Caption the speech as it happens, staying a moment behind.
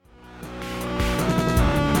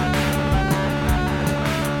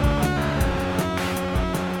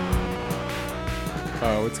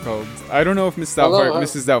what's it called? I don't know if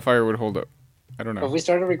Mrs. Doubtfire would hold up. I don't know. Have we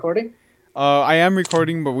started recording? I am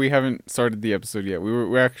recording, but we haven't started the episode yet.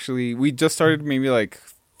 We just started maybe like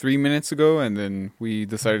 3 minutes ago, and then we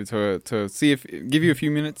decided to give you a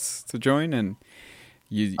few minutes to join, and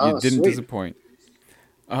you didn't disappoint.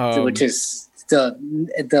 Which is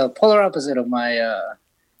the polar opposite of my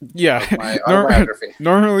my autobiography.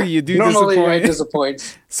 Normally you do Normally disappoint. I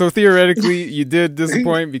disappoint. So theoretically you did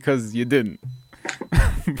disappoint because you didn't.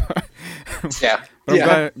 But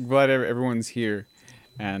I'm glad everyone's here.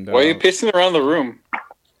 And why are you pacing around the room?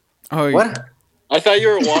 Oh, what? I thought you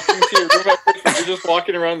were walking to your room at first, and you're just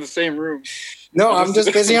walking around the same room. No, I'm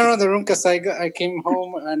just pacing around the room because I came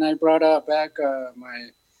home and I brought back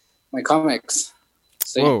my comics.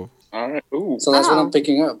 See? Whoa! All right. Ooh. So that's what I'm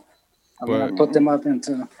picking up. I'm gonna put them up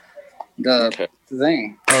into the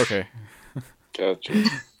thing. Okay. Gotcha.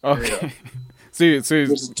 Okay. So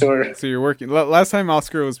you're working. Last time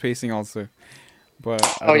Oscar was pacing also, but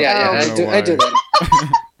I do that.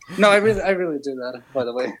 No, I really do that. By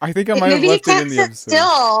the way, I think I might have left it in the episode.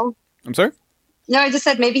 Still. I'm sorry. No, I just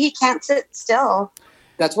said maybe he can't sit still.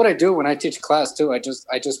 That's what I do when I teach class too. I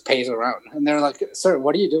just pace around, and they're like, "Sir,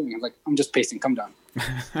 what are you doing?" I'm like, "I'm just pacing. Come down."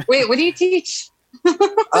 Wait, what do you teach?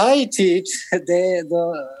 I teach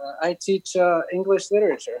English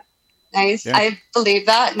literature. Nice. Yeah. I believe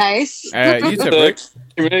that. Nice. UTEP, right?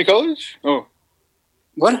 Community college? Oh.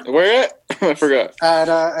 What? Where at? I forgot. At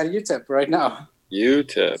UTEP right now.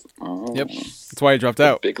 UTEP. Oh. Yep. That's why I dropped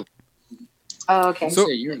out. Big. Oh, okay. So-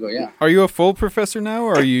 a year ago, yeah. Are you a full professor now,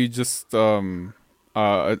 or are you just a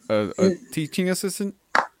teaching assistant,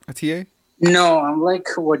 a TA? No, I'm like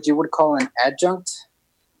what you would call an adjunct,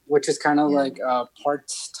 which is kind of like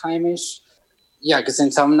part-time-ish. Yeah, because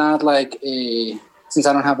since I don't have like a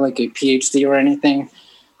PhD or anything,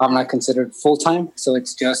 I'm not considered full-time. So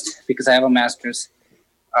it's just because I have a master's,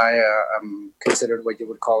 I'm considered what you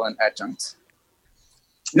would call an adjunct.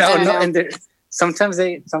 No, and sometimes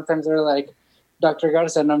they're like, Dr.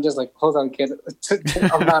 Garza, and I'm just like, hold on, kid,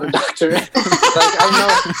 I'm not a doctor. Like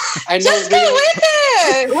I know. Just go with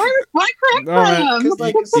it. Why correct them?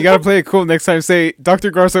 Like, You gotta play it cool next time. Say, Dr.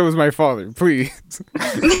 Garza was my father, please.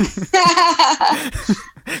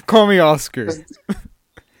 Call me Oscar.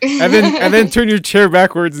 and then turn your chair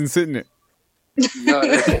backwards and sit in it.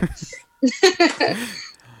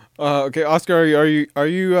 Okay, Oscar, are you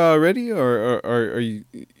ready or are you?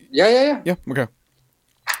 Yeah. Yeah. Okay.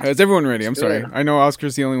 Is everyone ready? I'm sorry. I know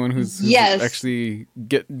Oscar's the only one who's Yes. actually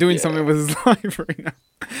doing something with his life right now.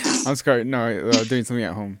 I'm sorry. No, doing something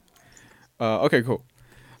at home. Okay, cool.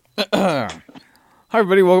 Hi,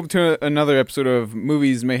 everybody. Welcome to another episode of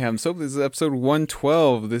Movies Mayhem Soap. This is episode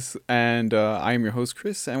 112. I am your host,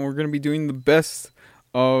 Chris, and we're going to be doing the best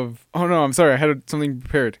of... Oh, no, I'm sorry. I had something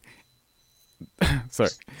prepared.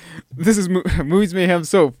 Sorry. This is Movies Mayhem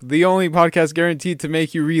Soap, the only podcast guaranteed to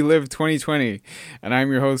make you relive 2020. And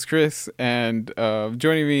I'm your host, Chris, and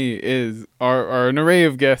joining me are an array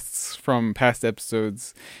of guests from past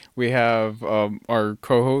episodes. We have our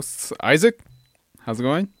co-hosts, Isaac. How's it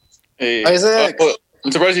going? Hey, Isaac.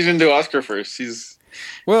 I'm surprised you didn't do Oscar first. He's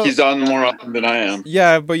on more often than I am.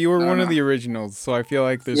 Yeah, but you were one of the originals, so I feel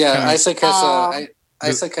like there's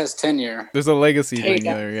Isaac has tenure. there's a legacy There you thing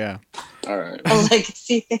go. there, yeah. All right. A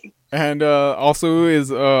legacy thing. And also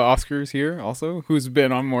is Oscar's here, also, who's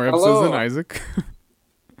been on more episodes than Isaac.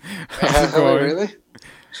 How's it going?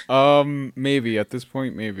 Really? Maybe at this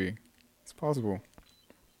point, maybe it's possible.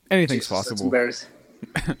 Anything's That's possible. embarrassing.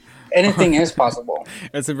 Anything is possible.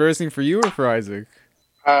 It's embarrassing for you or for Isaac?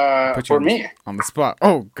 Put you For on me. on the spot.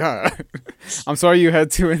 Oh God, I'm sorry you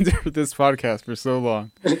had to endure this podcast for so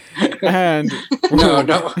long. And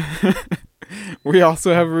No. we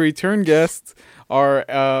also have a return guest.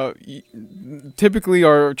 Our typically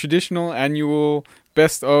our traditional annual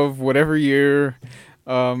best of whatever year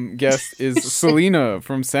guest is Selena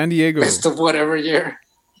from San Diego. Best of whatever year.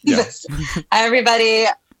 Yeah. Hi, everybody.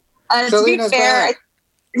 To be fair,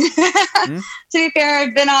 to be fair,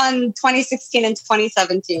 I've been on 2016 and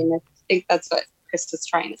 2017. I think that's what Chris was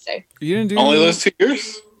trying to say. You didn't do Only those 2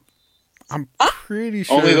 years? I'm pretty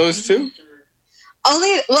sure. Only those 2?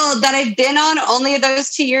 That I've been on only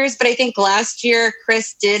those 2 years, but I think last year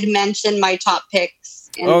Chris did mention my top picks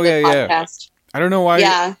in the podcast. I don't know why.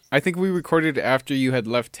 Yeah. I think we recorded it after you had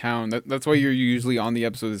left town. That's why you're usually on the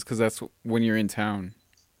episodes, because that's when you're in town.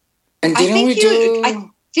 And I didn't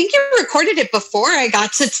think you recorded it before I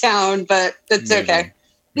got to town, but that's okay.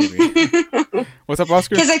 Maybe. What's up,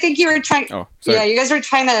 Oscar? Because I think you were trying. Oh, sorry. Yeah, you guys were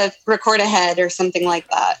trying to record ahead or something like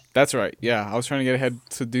that. That's right. Yeah, I was trying to get ahead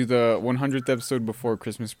to do the 100th episode before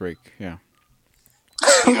Christmas break. Yeah.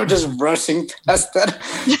 We're just rushing past that.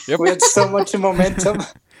 Yep. We had so much momentum.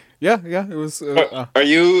 Yeah, it was. Are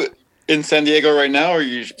you in San Diego right now, or are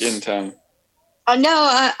you in town?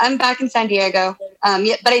 No, I'm back in San Diego.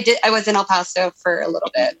 Yeah, but I was in El Paso for a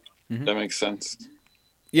little bit. Mm-hmm. That makes sense.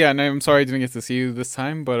 Yeah, and I'm sorry I didn't get to see you this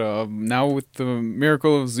time, but now with the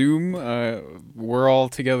miracle of Zoom, we're all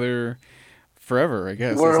together forever, I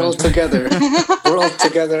guess. We're all together. We're all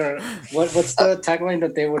together. What's the tagline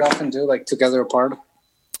that they would often do, like together apart?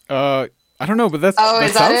 I don't know, but that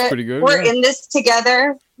sounds pretty good. We're in this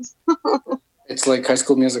together. It's like High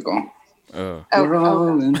School Musical. We're all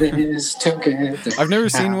in this together. I've never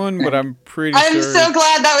seen one, but I'm pretty sure. I'm so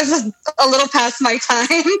glad that was just a little past my time.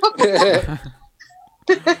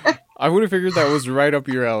 I would have figured that was right up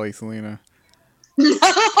your alley, Selena.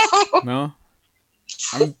 No?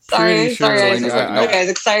 I'm pretty sure.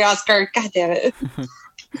 Sorry, Oscar. God damn it.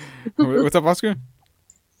 What's up, Oscar?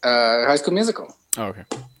 High School Musical. Oh, okay.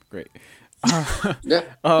 Great. Yeah.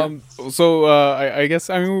 So I guess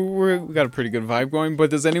we got a pretty good vibe going, but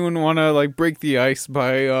does anyone want to like break the ice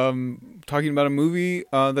by talking about a movie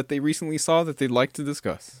that they recently saw that they'd like to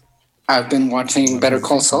discuss? I've been watching Better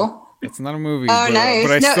Call Saul. It's not a movie, nice.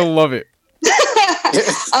 but I still love it.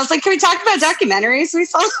 I was like, can we talk about documentaries we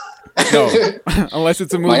saw? No, unless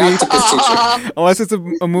it's a movie. Unless it's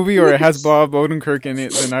a movie or it has Bob Odenkirk in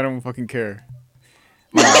it, then I don't fucking care.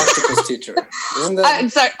 My Octopus Teacher. Isn't that? I'm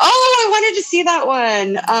sorry. Oh, I wanted to see that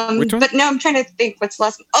one. Which one? But no, I'm trying to think what's the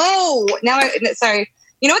last. Oh, sorry.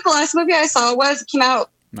 You know what the last movie I saw was? It came out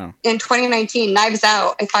in 2019. Knives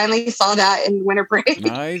Out. I finally saw that in winter break.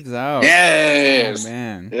 Knives Out. Yes. Oh,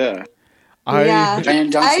 man. Yeah.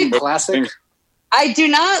 Rian Johnson classic. I do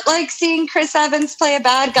not like seeing Chris Evans play a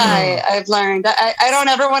bad guy. I've learned. I don't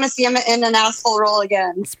ever want to see him in an asshole role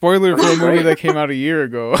again. Spoiler for a movie that came out a year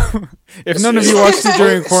ago. If none of you watched it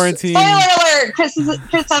during quarantine. Spoiler alert! Chris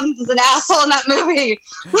Evans is an asshole in that movie.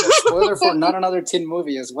 Spoiler for not another teen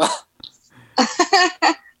movie as well.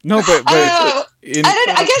 No, but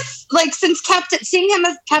I guess like since seeing him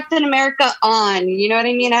as Captain America you know what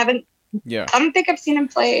I mean? I don't think I've seen him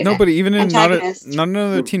play. No, but even in not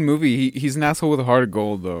another teen movie, he's an asshole with a heart of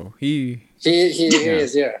gold, though. He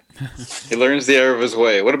is, yeah. He learns the error of his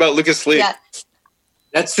way. What about Lucas Lee? Yeah.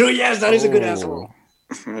 That's true. Yes, that is a good asshole.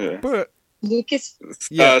 Yeah. But Lucas.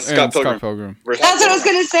 Scott Pilgrim. That's what I was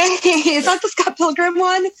gonna say. Is that the Scott Pilgrim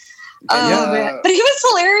one? Yeah. But he was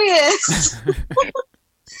hilarious.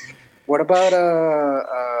 What about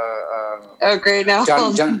oh great, now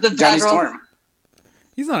Johnny Storm.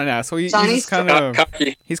 He's not an asshole. He's just kind of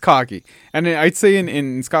cocky. He's cocky, and I'd say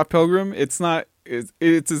in Scott Pilgrim, it's not.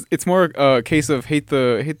 It's more a case of hate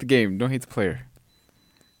the game, don't hate the player.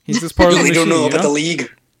 He's just part of the machine. You don't know about the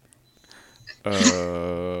league.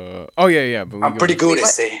 Oh yeah. I'm pretty good at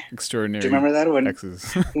say. Extraordinary. Do you remember that one?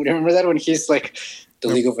 Exes. Do you remember that when he's like the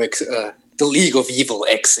League of Evil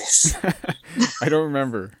Exes? I don't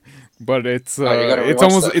remember. But it's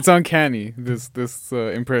it's uncanny this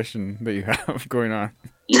impression that you have going on.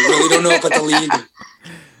 You really don't know about the league.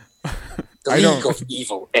 The League of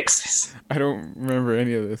Evil Exes. I don't remember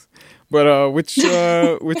any of this. But which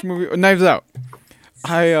movie? Knives Out.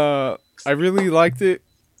 I really liked it,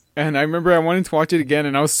 and I remember I wanted to watch it again,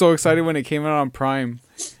 and I was so excited when it came out on Prime,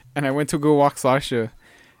 and I went to go walk Sasha,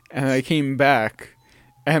 and I came back,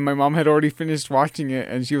 and my mom had already finished watching it,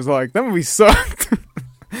 and she was like, "That movie sucked."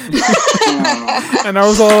 And I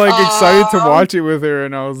was all like excited to watch it with her,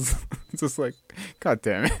 and I was just like, God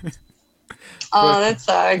damn it. That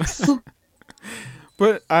sucks.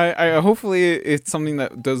 But I hopefully it's something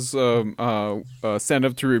that does stand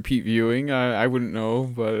up to repeat viewing. I wouldn't know,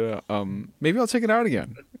 but maybe I'll check it out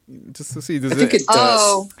again just to see. I think it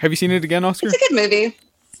does. Have you seen it again, Oscar? It's a good movie.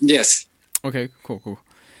 Yes. Okay, cool.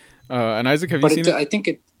 And Isaac, have you seen it? I think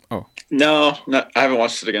it. Oh no, I haven't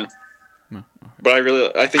watched it again. No. But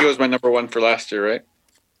I think it was my number one for last year, right?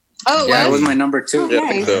 Oh, yeah, it was my number 2. Yeah, I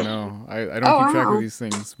think so. No, I don't keep track of these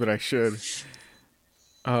things, but I should.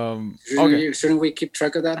 Okay. Shouldn't we keep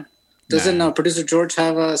track of that? Doesn't producer George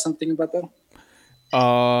have something about that?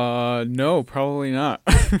 No, probably not.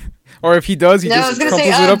 Or if he does, he just crumples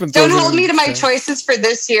it up and don't hold me to my choices for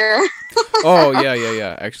this year. Oh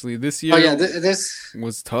yeah. Actually, this year. Oh yeah, this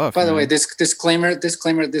was tough. By the way, disclaimer.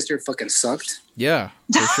 This year fucking sucked. Yeah,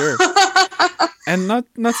 for sure. And not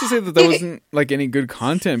to say that wasn't like any good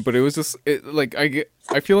content, but it was just I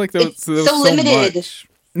feel like there was so limited. Much.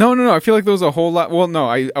 No. I feel like there was a whole lot. Well, no,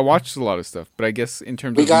 I watched a lot of stuff, but I guess in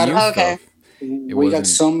terms of stuff. We got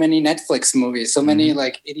so many Netflix movies, so many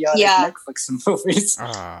like idiotic Netflix movies.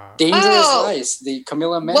 Dangerous Lies, the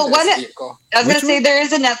Camila Mendes vehicle. I was going to say there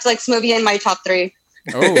is a Netflix movie in my top 3.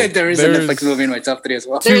 Oh, there is a Netflix movie in my top 3 as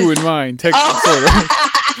well. 2 in mine. Sort of.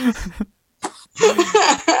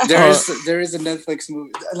 There is a Netflix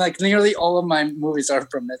movie. Like nearly all of my movies are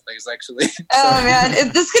from Netflix, actually. Oh man,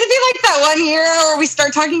 is this gonna be like that one year where we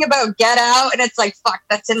start talking about Get Out and it's like, fuck,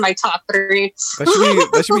 that's in my top 3.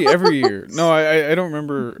 That should be every year. No, I don't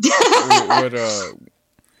remember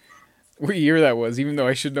what year that was. Even though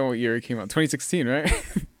I should know what year it came out. 2016, right?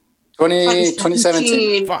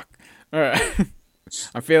 2017. Fuck. All right.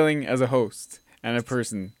 I'm failing as a host and a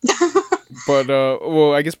person. But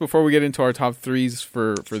well, I guess before we get into our top 3s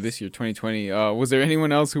for this year, 2020, was there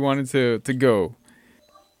anyone else who wanted to go?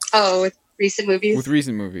 Oh, with recent movies. With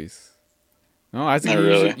recent movies. No, I think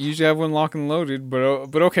you usually have one lock and loaded, but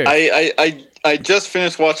okay. I just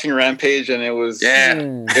finished watching Rampage and it was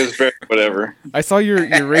it was very whatever. I saw your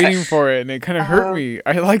rating for it and it kind of hurt me.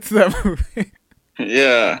 I liked that movie.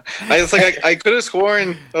 Yeah, I was like, I could have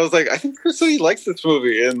sworn. I was like, I think Chris really likes this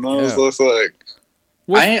movie, and I was just like,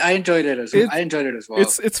 I enjoyed it as well.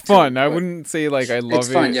 It's fun. I wouldn't say like I love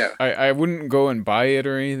it. Fun, yeah. I wouldn't go and buy it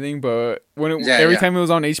or anything, but every time it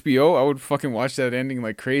was on HBO, I would fucking watch that ending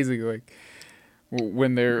like crazy. Like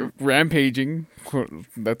when they're rampaging,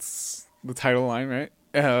 that's the title line, right?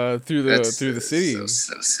 Through the city.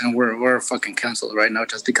 And we're fucking canceled right now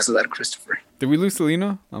just because of that, Christopher. Did we lose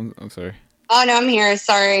Selena? I'm sorry. Oh no, I'm here.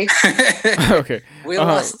 Sorry. Okay. We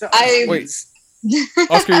lost. Wait.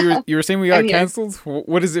 Oscar, you were saying we got canceled?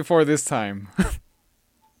 What is it for this time?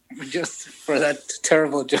 Just for that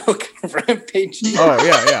terrible joke. Rampage. Oh,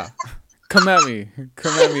 yeah. Come at me.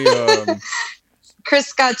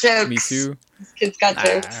 Chris got jokes. Me too. Kids got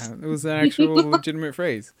jokes. It was an actual legitimate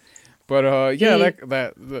phrase. But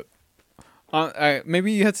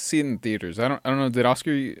maybe you had to see it in theaters. I don't know. Did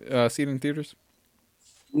Oscar see it in theaters?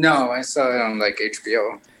 No, I saw it on like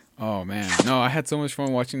HBO. Oh man, no! I had so much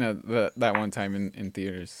fun watching that one time in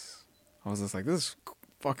theaters. I was just like, "This is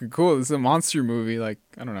fucking cool. This is a monster movie." Like,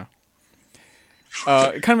 I don't know.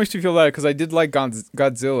 It kind of makes me feel bad because I did like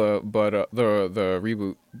Godzilla, but the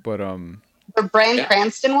reboot, but the Bryan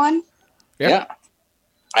Cranston one. Yeah,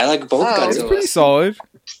 I like both Godzillas. It's pretty solid.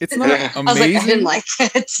 It's not amazing. I was like, I didn't like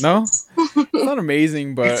it. No, it's not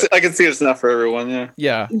amazing, but I can see it's not for everyone.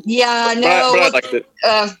 Yeah. Yeah, no. But I liked it.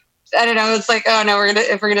 I don't know. It's like, oh no, we're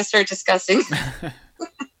gonna start discussing.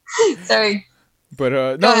 Sorry.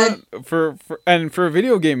 But no, for a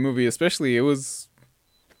video game movie, especially, it was.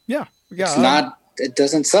 Yeah. It's not. It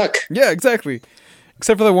doesn't suck. Yeah, exactly.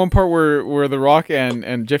 Except for that one part where The Rock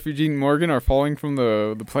and Jeffrey Dean Morgan are falling from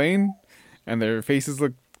the plane, and their faces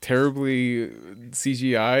look terribly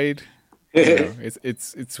CGI'd.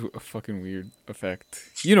 It's a fucking weird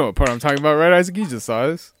effect. You know what part I'm talking about, right, Isaac? You just saw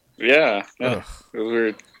this. Yeah. It was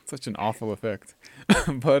weird. Such an awful effect.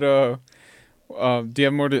 But do you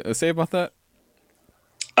have more to say about that?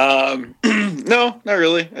 No, not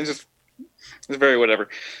really. It's very whatever.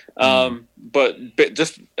 But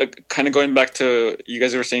just kind of going back to you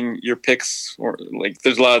guys were saying your picks, or like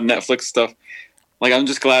there's a lot of Netflix stuff. Like I'm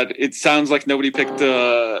just glad. It sounds like nobody picked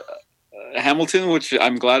Hamilton, which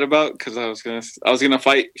I'm glad about because I was gonna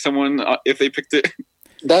fight someone if they picked it.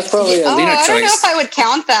 That's probably a Lena choice. I don't know if I would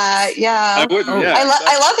count that. Yeah, I would. Yeah,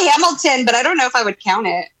 I love Hamilton, but I don't know if I would count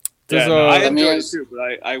it. I enjoy it too, but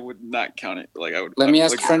I would not count it. Like I would. Let me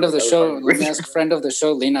ask friend of the show. Let me ask friend of the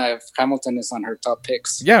show, Lena, if Hamilton is on her top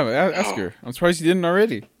picks. Yeah, ask her. I'm surprised you didn't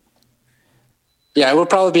already. Yeah, it would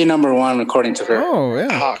probably be number 1 according to her. Oh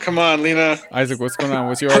yeah. Oh come on, Lena. Isaac, what's going on?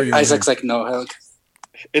 What's your argument? Isaac's like, no, hell.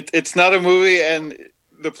 It's not a movie, and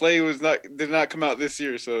the play did not come out this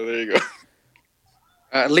year. So there you go.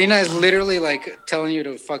 Lena is literally like telling you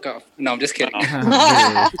to fuck off. No, I'm just kidding.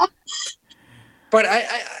 But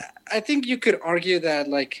I think you could argue that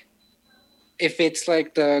like if it's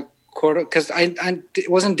like the quarter, because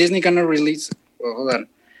wasn't Disney gonna release? Well, hold on,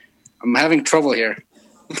 I'm having trouble here.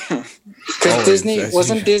 Because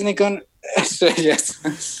Disney gonna yes,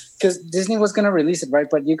 because Disney was gonna release it, right?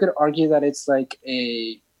 But you could argue that it's like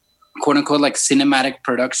a quote unquote like cinematic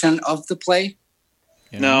production of the play.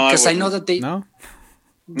 Yeah. No, because I know that they No,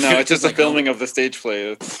 it's just a filming of the stage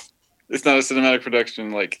play. It's not a cinematic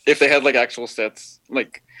production. Like if they had like actual sets,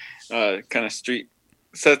 like kind of street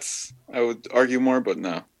sets, I would argue more. But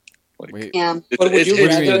no, like Wait. Yeah.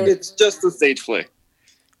 It's just a stage play.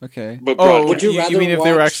 Okay. But would you rather mean if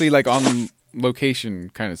they were watch- actually like on location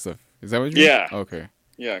kind of stuff? Is that what you mean? Yeah. Okay.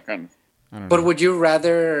 Yeah, kind of. I don't know. But would you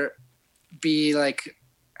rather be like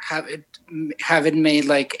have it made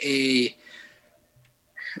like a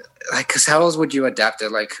like? Because how else would you adapt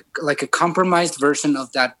it? Like a compromised version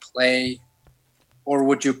of that play, or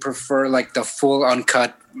would you prefer like the full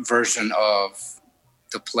uncut version of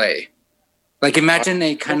the play? Like imagine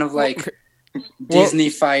a kind of like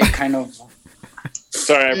Disney-fied kind of.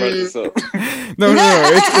 Sorry, I brought this up. No,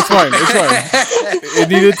 it's fine. It's fine. It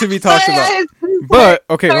needed to be talked about. But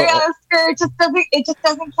okay, sorry, Oscar. It just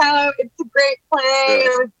doesn't count. It's a great play.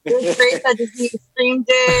 It was great that Disney streamed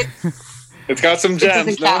it. It's got some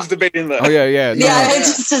gems. No one's debating that. Oh yeah. No, it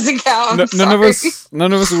just doesn't count.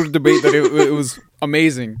 None of us would debate that it was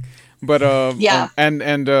amazing. But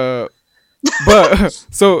but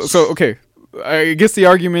so okay. I guess the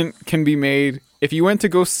argument can be made. If you went to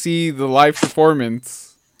go see the live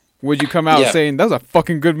performance, would you come out saying that was a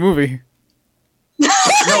fucking good movie? No,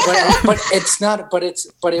 but it's not. But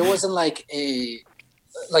it wasn't like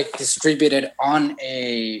distributed on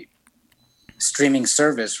a streaming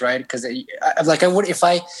service, right? Because I would if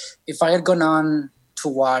I had gone on to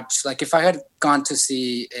watch, like if I had gone to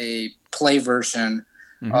see a play version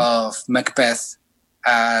of Macbeth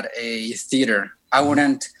at a theater, I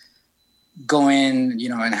wouldn't go in,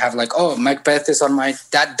 and have like, oh, Macbeth is on my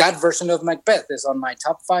that version of Macbeth is on my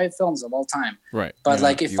top 5 films of all time. Right. But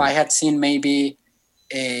if I had seen maybe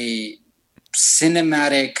a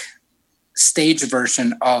cinematic stage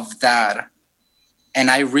version of that, and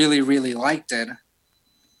I really, really liked it,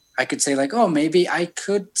 I could say like, oh, maybe I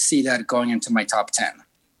could see that going into my top 10.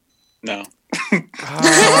 No.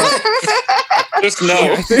 Just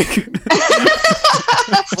no.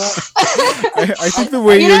 I think the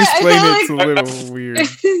way you explain it's a little weird.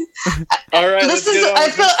 All right. I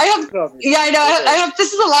hope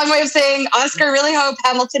this is a long way of saying, Oscar, I really hope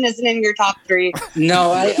Hamilton isn't in your top 3.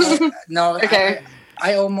 No, no. Okay.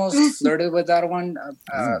 I almost flirted with that one.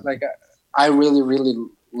 I really, really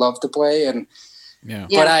love to play, and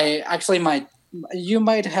but I actually you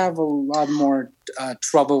might have a lot more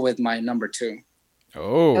trouble with my number 2.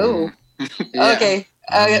 Oh. Yeah. Okay.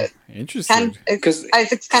 Interesting. Because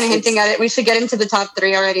Isaac's kind of hinting at it. We should get into the top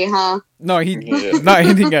 3 already, huh? No, he not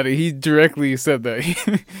hinting at it. He directly said that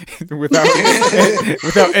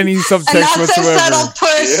without any subtext whatsoever.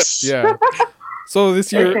 Push. Yeah. So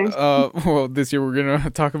this year, this year we're gonna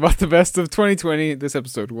talk about the best of 2020. This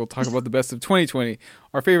episode, we'll talk about the best of 2020,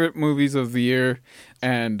 our favorite movies of the year,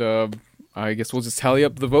 and I guess we'll just tally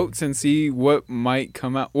up the votes and see what might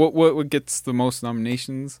come out, what gets the most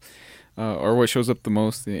nominations, or what shows up the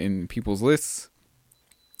most in people's lists.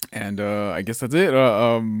 And I guess that's it.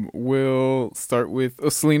 We'll start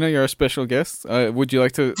with Selena, you're our special guest. Would you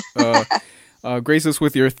like to grace us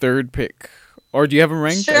with your third pick, or do you have them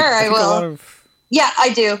ranked? Sure, I will. Yeah, I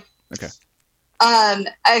do. Okay.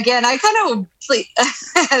 Again, I kind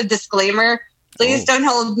of disclaimer. Please don't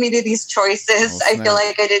hold me to these choices. I feel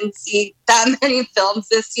like I didn't see that many films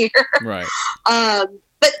this year. Right.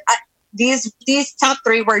 But these top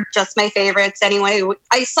 3 were just my favorites anyway.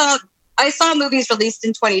 I saw movies released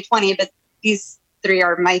in 2020, but these 3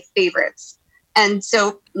 are my favorites. And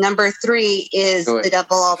so number 3 is The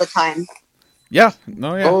Devil All the Time. Yeah.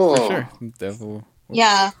 No, yeah, for sure. Devil.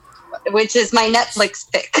 Yeah, which is my Netflix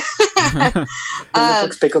pick.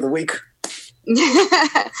 Netflix pick of the week.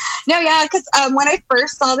 No, yeah, because when I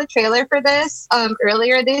first saw the trailer for this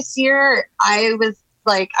earlier this year, I was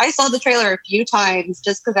like, I saw the trailer a few times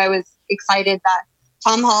just because I was excited that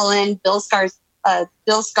Tom Holland, Bill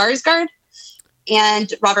Skarsgård,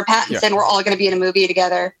 and Robert Pattinson were all going to be in a movie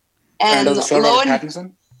together. And friend of the show, Robert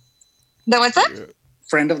Pattinson? No, what's that?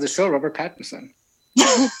 Friend of the show, Robert Pattinson.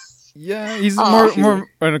 Yeah, he's more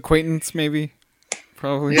an acquaintance, maybe.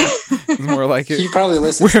 Probably. Yeah. It's more like it. He probably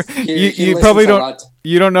listens. You probably don't.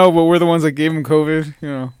 You don't know, but we're the ones that gave him COVID.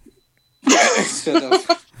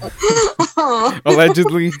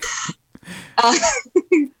 Allegedly.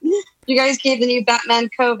 You guys gave the new Batman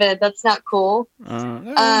COVID. That's not cool. He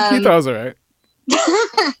thought it was alright.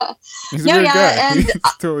 He's a weird guy. He's a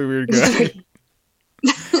totally weird guy.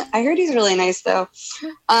 I heard he's really nice, though.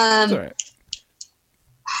 It's alright.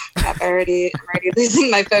 I'm already losing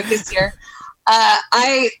my focus here.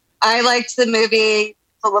 I liked the movie.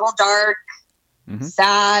 It's a little dark,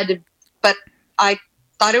 sad, but I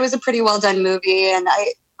thought it was a pretty well done movie, and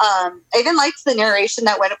I even liked the narration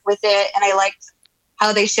that went with it, and I liked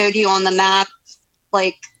how they showed you on the map,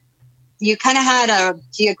 like you kind of had a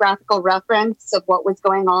geographical reference of what was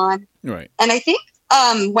going on, right? And I think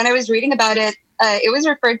when I was reading about it, it was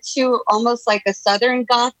referred to almost like a Southern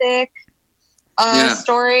Gothic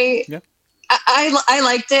story. Yeah. I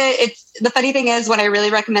liked it. It's the funny thing is when I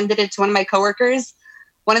really recommended it to one of my coworkers,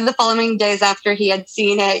 one of the following days after he had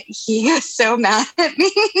seen it, he was so mad at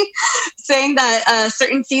me, saying that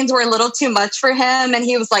certain scenes were a little too much for him. And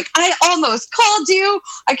he was like, I almost called you.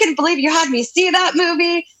 I couldn't believe you had me see that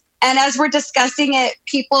movie. And as we're discussing it,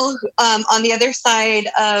 people on the other side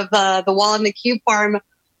of the wall in the Cube Farm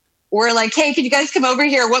were like, "Hey, could you guys come over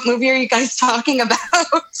here? What movie are you guys talking about?"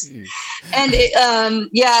 And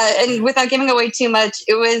and without giving away too much,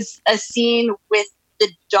 it was a scene with the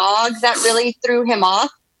dog that really threw him off.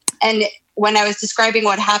 And when I was describing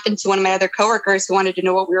what happened to one of my other coworkers who wanted to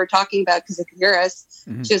know what we were talking about because they could hear us,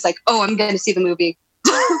 she was like, "Oh, I'm going to see the movie."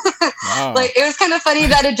 Wow. Like, it was kind of funny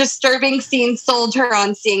that a disturbing scene sold her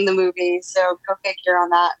on seeing the movie. So go figure on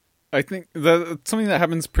that. I think that's something that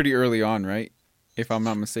happens pretty early on, right? If I'm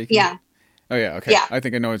not mistaken. Yeah. Oh yeah. Okay. Yeah. I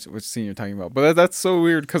think I know what scene you're talking about, but that's so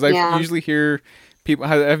weird because I usually hear people.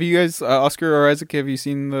 Have you guys, Oscar or Isaac? Have you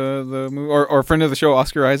seen the movie, or friend of the show,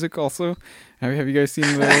 Oscar Isaac? Also, have you guys seen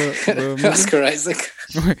the movie? Oscar Isaac.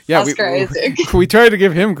 Yeah, Oscar Isaac. We tried to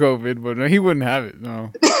give him COVID, but he wouldn't have it.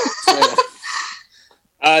 No.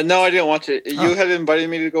 No, I didn't watch it. You had invited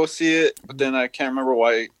me to go see it, but then I can't remember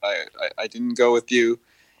why I didn't go with you,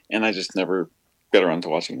 and I just never got around to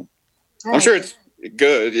watching it. I'm sure it's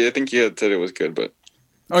good. Yeah, I think you had said it was good, but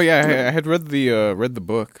Oh yeah, I had read the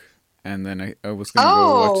book, and then I was gonna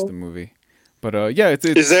go watch the movie. But yeah, it's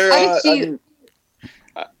is there? How did you-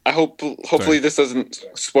 I hopefully this doesn't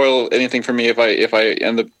spoil anything for me if I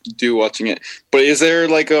end up watching it. But is there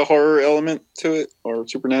like a horror element to it or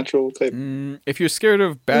supernatural type? if you're scared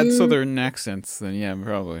of bad Southern accents, then yeah,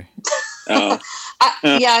 probably. Oh,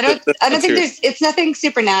 I don't that's think weird. it's nothing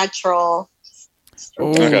supernatural. Oh,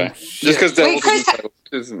 Okay, shit. just because Wait, Chris, that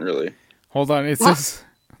isn't really. Hold on, it says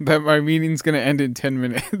that my meeting's gonna end in 10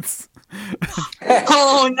 minutes.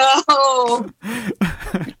 Oh no!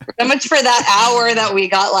 So much for that hour that we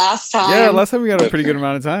got last time. Yeah, last time we got a pretty good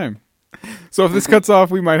amount of time. So if this cuts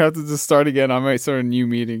off, we might have to just start again. I might start a new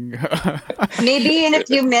meeting. Maybe in a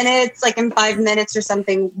few minutes, like in 5 minutes or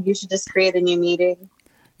something, you should just create a new meeting.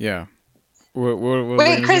 Yeah.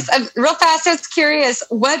 Wait, Chris, real fast, I was curious.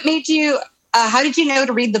 What made you, how did you know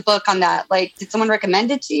to read the book on that? Like, did someone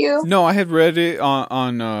recommend it to you? No, I had read it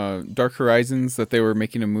on Dark Horizons that they were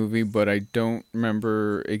making a movie, but I don't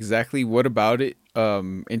remember exactly what about it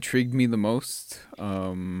intrigued me the most.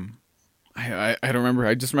 I don't remember.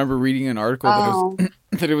 I just remember reading an article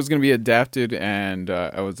that it was going to be adapted, and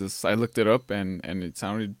I looked it up, and it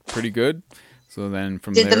sounded pretty good. So then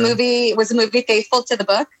from there, was the movie faithful to the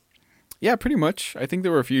book? Yeah, pretty much. I think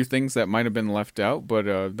there were a few things that might have been left out, but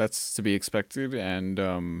that's to be expected. And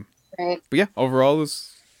Right. but yeah, overall it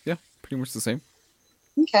was pretty much the same.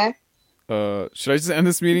 Okay. Should I just end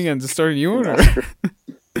this meeting and just start a new one? Or?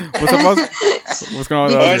 What's up, Oscar? What's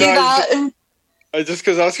going on with We can Oscar? do that. Just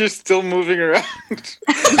because Oscar's still moving around.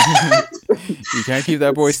 You can't keep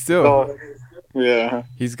that boy still. Yeah.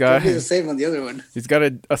 He's got Probably the same on the other one. he's got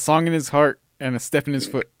a song in his heart and a step in his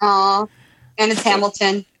foot. Aw. And it's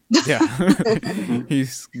Hamilton. Yeah,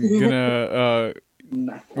 he's gonna.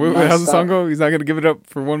 How's the song go? He's not gonna give it up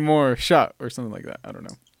for one more shot or something like that. I don't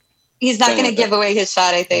know. He's not going to give away his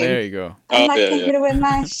shot, I think. There you go. I'm not yeah, going to give away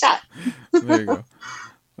my shot. There you go.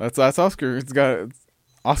 That's Oscar. It's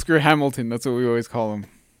Oscar Hamilton. That's what we always call him.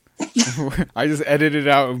 I just edited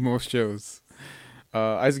out of most shows.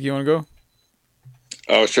 Isaac, you want to go?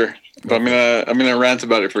 Oh, sure. But I'm gonna rant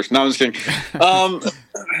about it first. No, I'm just kidding.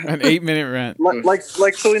 An 8-minute rant. like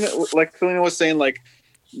Selena was saying, like,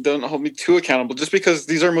 don't hold me too accountable. Just because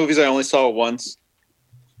these are movies I only saw once,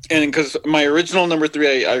 and because my original number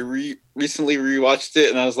 3, I recently rewatched it,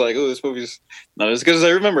 and I was like, oh, this movie's not as good as I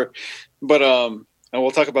remember. But and we'll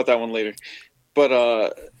talk about that one later.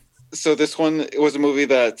 But so this one, it was a movie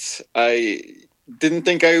that I didn't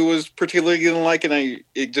think I was particularly gonna like, and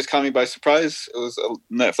it just caught me by surprise. It was a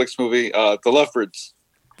Netflix movie, The Lovebirds.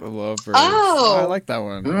 The Lovebirds. Oh. I like that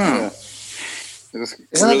one. Yeah. It was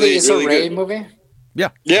Isn't that the Issa Rae movie? Yeah.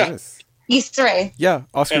 Yeah. it is. Easter egg. Yeah,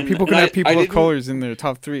 Oscar. And- people and can I- have people I of didn't- colors in their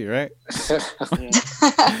top 3, right?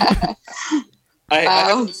 I Wow.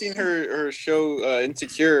 haven't seen her show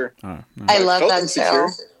Insecure. Oh, no. I love felt that insecure,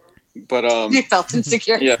 show. But You felt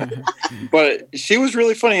insecure. yeah, but she was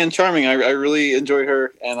really funny and charming. I really enjoyed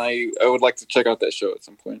her, and I would like to check out that show at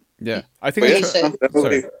some point. Yeah, I think But I yeah, should. that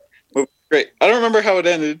movie was great. I don't remember how it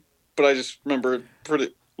ended, but I just remember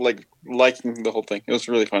pretty like liking the whole thing. It was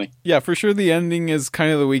really funny. Yeah, for sure the ending is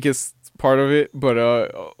kind of the weakest part of it, but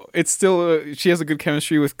it's still she has a good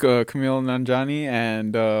chemistry with Camille Nanjiani,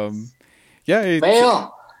 and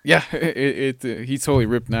Male. he's totally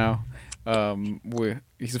ripped now.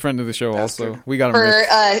 He's a friend of the show also. We got him For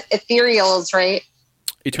ripped. Ethereals, right?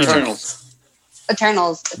 Eternals.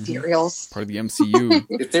 Eternals. Ethereals. Part of the MCU.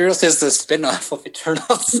 Ethereals is the spin-off of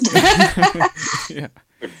Eternals. Yeah.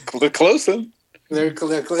 They're close then.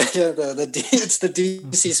 it's the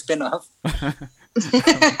DC spin-off.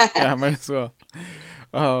 Yeah, might as well.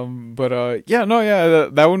 That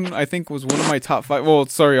one I think was one of my top 5. Well,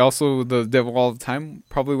 sorry, also The Devil All the Time,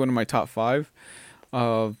 probably one of my top 5.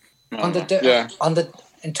 On the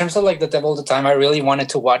in terms of like The Devil All the Time, I really wanted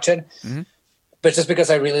to watch it, but just because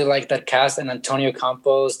I really like that cast and Antonio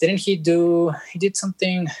Campos, he did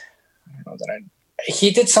something? I don't know that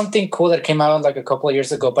he did something cool that came out like a couple of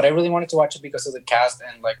years ago, but I really wanted to watch it because of the cast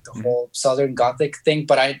and like the whole Southern Gothic thing.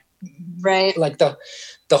 But like the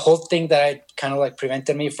whole thing that I kind of like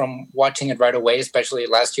prevented me from watching it right away, especially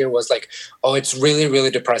last year, was like, oh, it's really,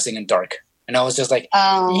 really depressing and dark. And I was just like,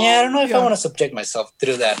 I don't know if I want to subject myself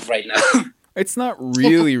through that right now. It's not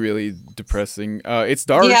really, really depressing. It's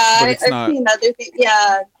dark, but it's not. Seen other things.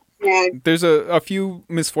 Yeah. There's a few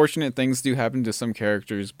misfortunate things do happen to some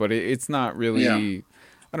characters, but it's not really. Yeah.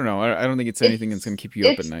 I don't know. I don't think it's anything that's going to keep you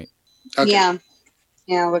up at night. Okay.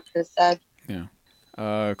 Yeah. What Chris said. Yeah.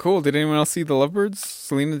 Cool. Did anyone else see The Lovebirds?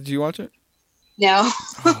 Selena, did you watch it? No.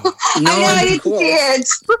 Oh. No, I need to see it.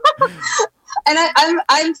 And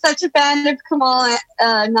I'm such a fan of Kamal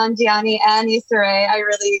Nanjiani and Issa Rae. I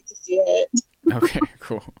really need to see it. Okay,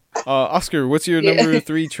 cool. Oscar, what's your number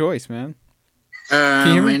 3 choice, man? Can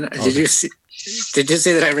you hear me? Did you see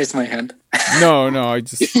that I raised my hand? No. I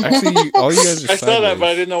just actually all you guys are. I saw that, but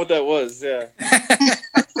I didn't know what that was. Yeah.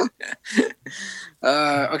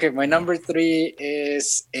 Okay, my number 3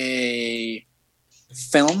 is a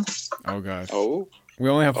film. Oh god. Oh. We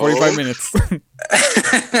only have 45 minutes.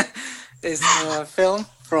 It's a film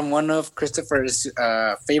from one of Christopher's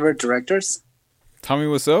favorite directors. Tommy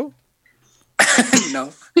Wiseau?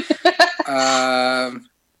 No.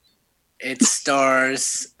 It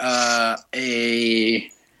stars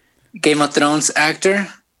a Game of Thrones actor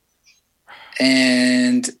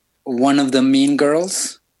and one of the Mean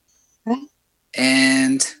Girls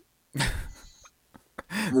and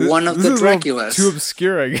one of the Draculas. Too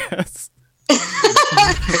obscure, I guess.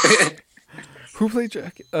 Who played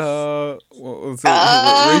Jack? What was it?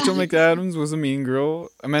 Rachel McAdams was a Mean Girl.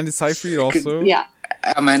 Amanda Seyfried also. Yeah.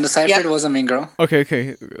 Amanda Seyfried was a Mean Girl.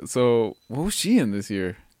 Okay. So what was she in this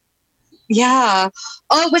year? Yeah.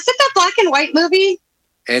 Oh, was it that black and white movie?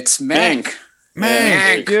 It's Mank.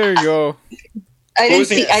 Mank. There you go. I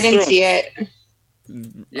didn't see it.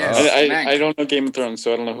 Yes, I don't know Game of Thrones,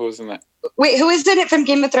 so I don't know who was in that. Wait, who is in it from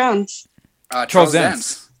Game of Thrones? Charles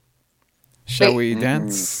Dance. Shall we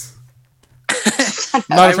dance?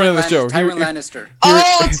 Not a friend of the show. Tywin Lannister.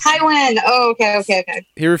 Oh, Tywin. Oh, okay.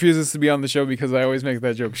 He refuses to be on the show because I always make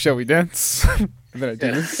that joke. Shall we dance? And then I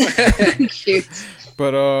do this. Cute.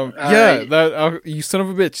 But you son of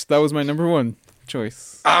a bitch. That was my number 1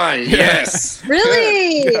 choice. Ah, yes.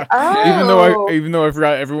 Really? Yeah. Oh. Even though I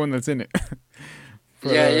forgot everyone that's in it.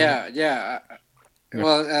 But, yeah.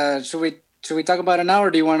 Well, should we talk about it now,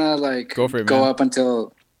 or do you want to go for it, man. up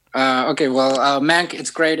until? Okay, well, Mank,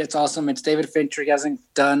 it's great, it's awesome. It's David Fincher. He hasn't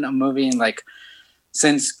done a movie in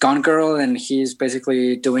since Gone Girl, and he's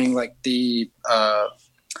basically doing the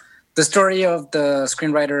story of the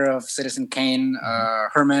screenwriter of Citizen Kane,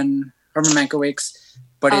 Herman Mankiewicz.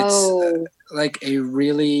 But it's a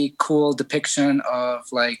really cool depiction of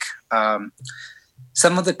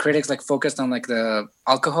some of the critics focused on the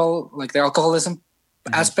alcoholism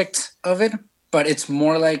aspect of it, but it's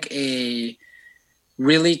more like a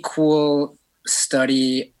really cool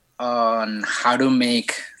study on how to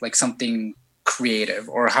make something creative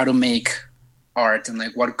or how to make art and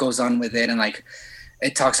what goes on with it, and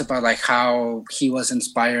it talks about how he was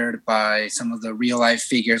inspired by some of the real life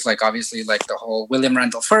figures, obviously the whole William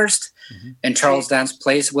Randolph Hearst, and Charles Dance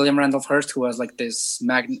plays William Randolph Hearst, who was this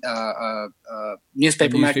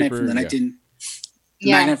newspaper magnate from the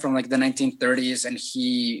magnate from the 1930s, and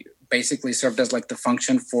he basically served as the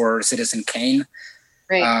function for Citizen Kane.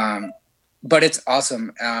 Right. But it's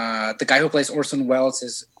awesome. The guy who plays Orson Welles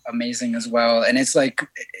is amazing as well, and it's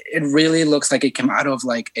it really looks like it came out of the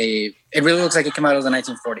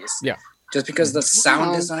 1940s. Yeah. Just because the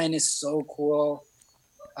sound design is so cool.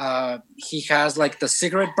 He has the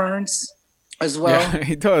cigarette burns as well. Yeah,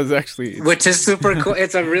 he does actually, which is super cool.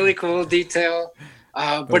 It's a really cool detail.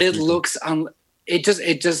 But it looks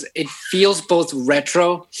it feels both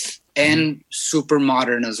retro and super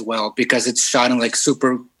modern as well, because it's shot in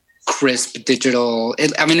super crisp digital.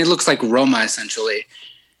 It looks like Roma essentially.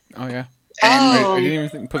 Oh yeah. And I didn't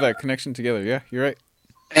even put that connection together. Yeah, you're right.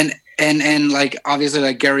 And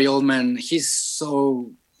obviously Gary Oldman, he's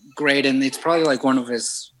so great, and it's probably one of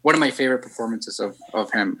my favorite performances of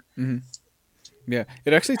him. Mm-hmm. Yeah,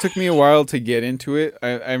 it actually took me a while to get into it.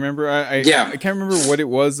 I remember I can't remember what it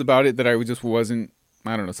was about it that I just wasn't.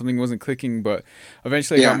 I don't know, something wasn't clicking, but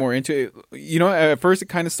eventually I got more into it. At first it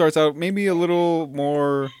kind of starts out maybe a little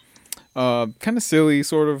more kind of silly,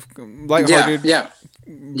 sort of lighthearted. Yeah.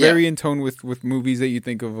 Very in tone with movies that you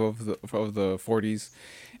think of the 40s,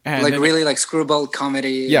 and like then, really like screwball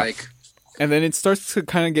comedy. Yeah. Like, and then it starts to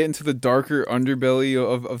kind of get into the darker underbelly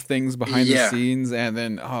of things behind the scenes, and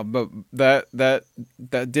then but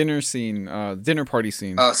that dinner party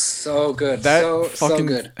scene. Oh, so good. That so fucking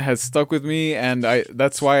good. has stuck with me, and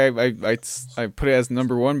that's why I put it as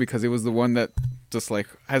number one, because it was the one that just like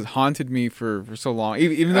has haunted me for so long.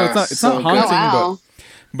 Even though it's not haunting, wow.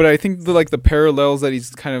 but I think the parallels that he's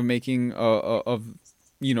kind of making of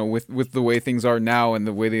with the way things are now and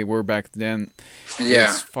the way they were back then.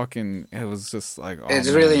 Yeah, it was just like, oh, it's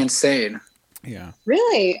man. really insane. Yeah,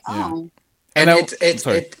 Really? Yeah. Oh. And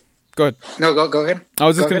sorry. Go ahead. No, go ahead. I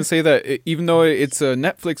was just Go gonna ahead. say that even though it's a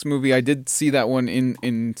Netflix movie, I did see that one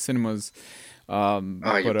in cinemas. You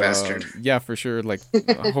bastard. Yeah, for sure. Like,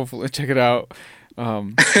 hopefully check it out.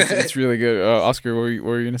 It's really good. Oscar, what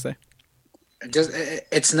were you gonna say? Just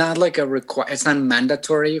it's not like it's not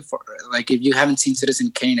mandatory for, like, if you haven't seen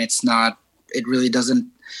Citizen Kane, it really doesn't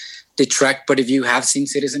detract. But if you have seen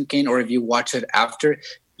Citizen Kane, or if you watch it after,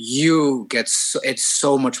 you get it's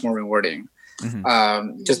so much more rewarding.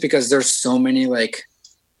 Mm-hmm. Just because there's so many like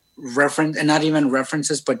and not even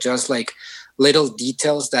references, but just like little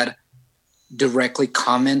details that directly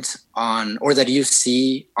comment on, or that you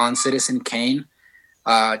see on Citizen Kane,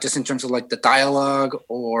 just in terms of like the dialogue,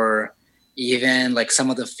 or even like some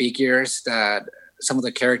of the characters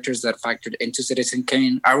that factored into Citizen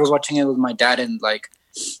Kane. I was watching it with my dad, and like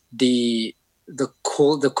the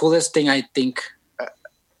coolest thing I think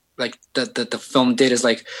like the film did is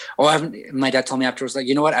like, my dad told me afterwards, like,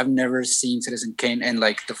 you know what, I've never seen Citizen Kane, and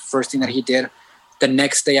like the first thing that he did the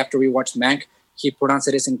next day after we watched Mank, he put on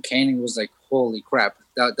Citizen Kane, and was like, holy crap,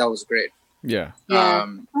 that was great. Yeah.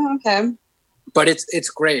 Okay. But it's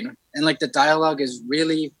great, and like the dialogue is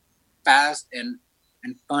really fast and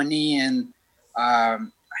funny, and I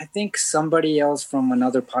think somebody else from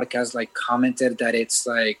another podcast like commented that it's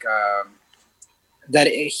like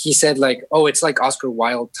he said like, oh, it's like Oscar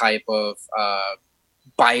Wilde type of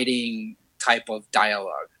biting type of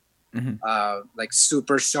dialogue. Mm-hmm. Like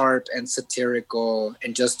super sharp and satirical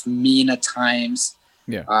and just mean at times.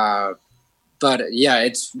 Yeah. But yeah,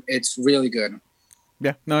 it's really good.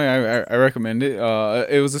 Yeah, no, I recommend it.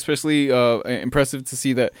 It was especially impressive to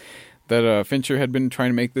see that Fincher had been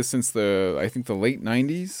trying to make this since I think the late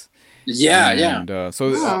 90s. Yeah, and,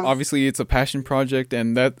 so obviously it's a passion project,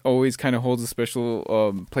 and that always kind of holds a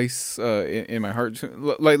special place in my heart.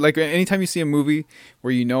 Like anytime you see a movie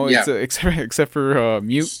where it's except for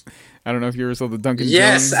Mute. I don't know if you ever saw the Duncan Jones.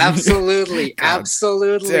 Yes, absolutely,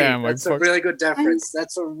 absolutely. Damn, that's a really good reference.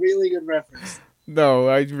 That's a really good reference. No,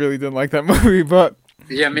 I really didn't like that movie, but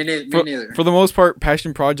yeah, me neither. For the most part,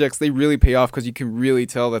 passion projects, they really pay off, because you can really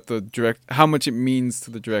tell that how much it means to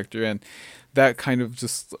the director, and that kind of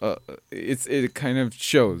just it kind of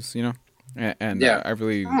shows, and yeah. I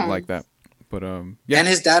really like that. But yeah, and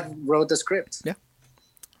his dad wrote the script. Yeah.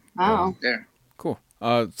 Wow. Yeah. Cool.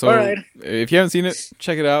 So all right. If you haven't seen it,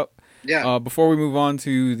 check it out. Yeah. Before we move on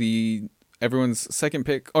to everyone's second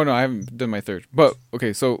pick. Oh no, I haven't done my third. But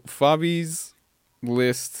okay, so Fabi's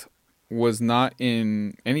list was not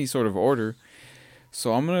in any sort of order,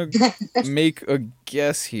 so I'm gonna make a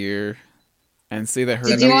guess here and say that her.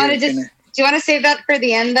 Do you want to save that for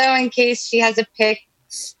the end though, in case she has a pick,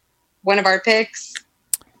 one of our picks?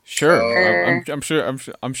 Sure,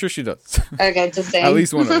 I'm sure she does. Okay, just saying. At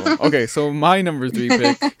least one of them. Okay, so my number 3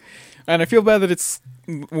 pick, and I feel bad that it's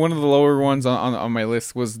one of the lower ones on my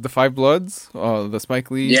list, was The Five Bloods, the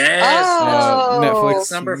Spike Lee. Yes.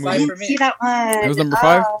 Netflix number 5 movie. for me. See that one? It was number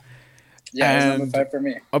 5. Yeah, it was number 5 for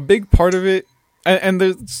me. A big part of it, and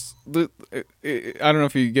there's I don't know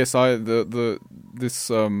if you guys saw it. This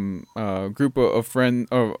group of friends.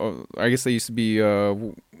 I guess they used to be I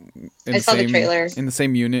saw the trailer. In the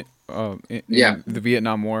same unit. In the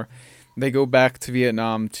Vietnam War. They go back to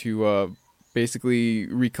Vietnam to basically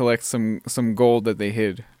recollect some gold that they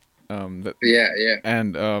hid. And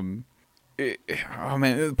oh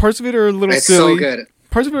man, parts of it are a little silly. It's so good.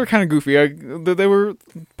 Parts of it are kind of goofy. There were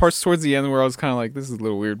parts towards the end where I was kind of like, this is a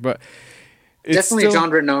little weird, but it's definitely still,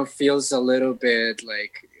 Jean Reno feels a little bit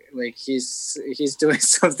like he's doing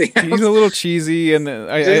something else. He's a little cheesy, and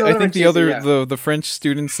I think the cheesy, the French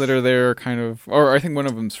students that are there are kind of, or I think one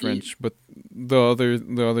of them's French, but the other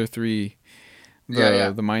 3,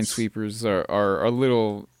 the minesweepers are a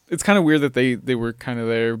little. It's kind of weird that they were kind of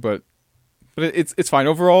there, but it's fine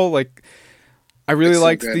overall. Like, I really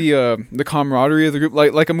liked the camaraderie of the group.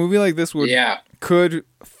 Like a movie like this could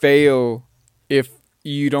fail if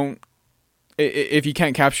you don't. if you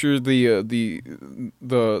can't capture the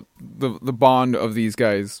bond of these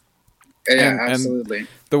guys. Yeah, And absolutely.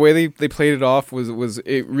 the way they played it off was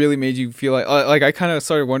it really made you feel like I kind of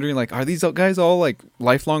started wondering, like, are these guys all like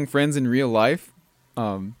lifelong friends in real life?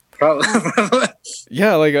 Probably.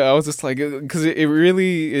 Yeah, like I was just like, because it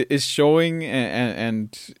really is showing,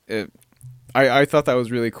 and I thought that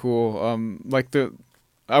was really cool. Like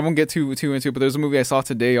I won't get too into it, but there's a movie I saw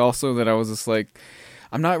today also that I was just like,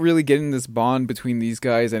 I'm not really getting this bond between these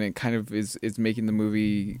guys, and it kind of is making the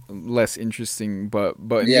movie less interesting. But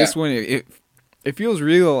in this one, it feels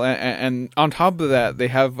real, and on top of that, they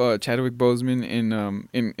have Chadwick Boseman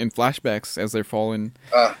in flashbacks as their fallen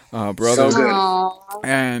brother. So good. Aww.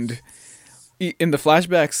 And in the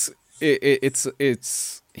flashbacks,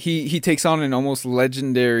 it's he takes on an almost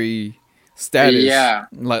legendary status,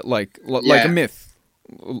 like a myth.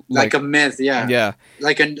 Like a myth, yeah. Yeah,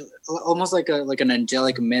 Like almost like an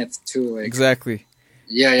angelic myth too. Like, exactly.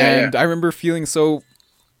 yeah. And I remember feeling so.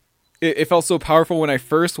 It felt so powerful when I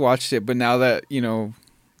first watched it, but now that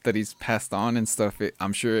that he's passed on and stuff,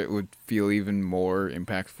 I'm sure it would feel even more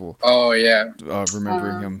impactful. Oh yeah.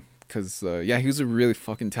 Remembering him, because he was a really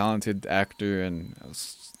fucking talented actor, and I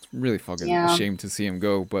was really fucking ashamed to see him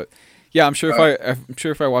go. But yeah, I'm sure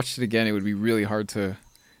if I watched it again, it would be really hard to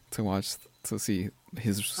watch to see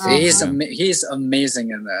his. He's amazing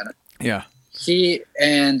in that. Yeah. He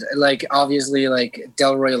and like obviously like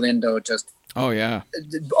Delroy Lindo just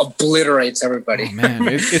obliterates everybody. Oh, man,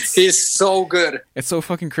 it's he's so good. It's so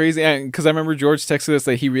fucking crazy, and because I remember George texted us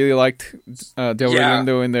that he really liked Delroy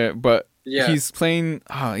Lindo in there, but he's playing.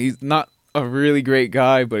 He's not a really great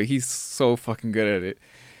guy, but he's so fucking good at it.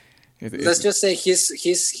 Let's just say he's.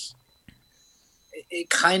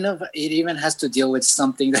 It even has to deal with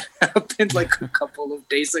something that happened like a couple of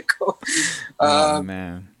days ago. Oh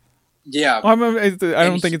man. Yeah. I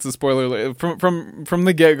don't think it's a spoiler. From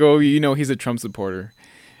the get go, he's a Trump supporter.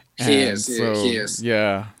 He is.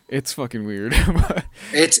 Yeah, it's fucking weird.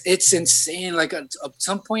 It's insane. Like at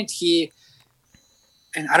some point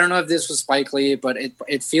and I don't know if this was Spike Lee, but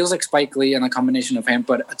it feels like Spike Lee and a combination of him.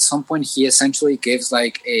 But at some point, he essentially gives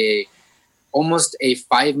like almost a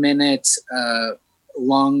 5-minute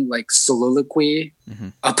long like soliloquy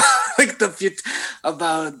about like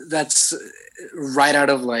about that's right out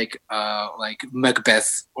of like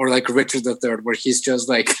Macbeth or like Richard III, where he's just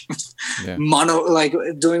like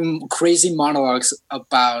doing crazy monologues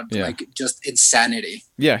about like just insanity.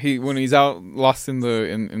 Yeah, when he's out lost in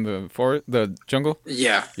the forest, the jungle.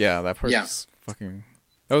 Yeah, that part's fucking.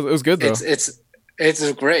 It was good though.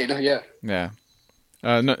 It's great. Yeah. Yeah.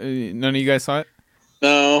 None of you guys saw it?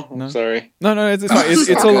 No, sorry. No, it's fine.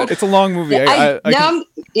 It's a long movie. But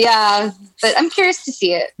I'm curious to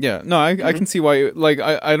see it. Yeah, no, I can see why. Like,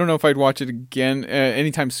 I don't know if I'd watch it again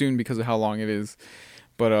anytime soon because of how long it is.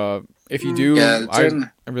 But if you do, I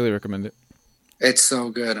really recommend it. It's so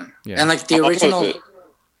good. Yeah. And like the original.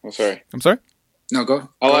 I'm sorry. No, go.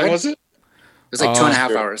 How long was it? It's like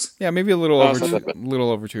 2.5 hours. Yeah, maybe a little over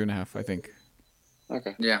 2.5. I think.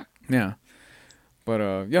 Okay. Yeah. Yeah. But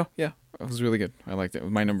yeah, it was really good. I liked it. It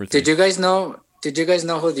was my number 3. Did you guys know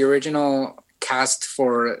who the original cast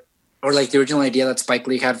or like the original idea that Spike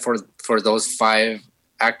Lee had for those 5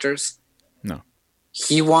 actors? No.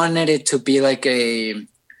 He wanted it to be like a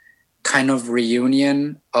kind of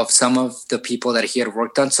reunion of some of the people that he had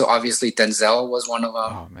worked on. So obviously Denzel was one of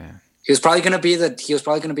them. Oh man. He was probably gonna be the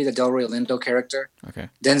Delroy Lindo character. Okay.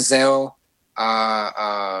 Denzel.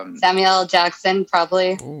 Samuel L. Jackson,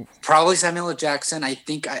 probably. Ooh. Probably Samuel L. Jackson. I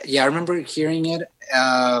think. I remember hearing it.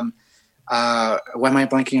 Why am I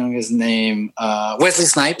blanking on his name? Wesley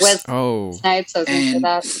Snipes. Snipes. I was going to say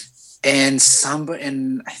that. And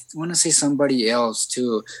I want to say somebody else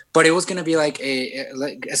too. But it was gonna be like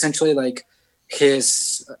essentially like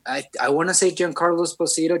his. I want to say Giancarlo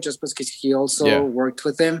Esposito, just because he also worked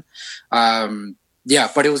with him. Yeah,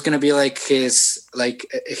 but it was gonna be like his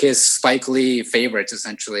Spike Lee favorites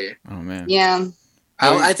essentially. Oh man. Yeah.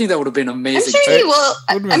 I think that would have been amazing. I'm sure he will.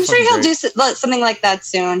 I'm sure he'll do something like that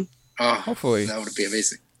soon. Oh, hopefully that would be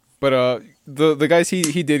amazing. But the guys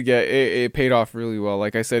he did get it paid off really well.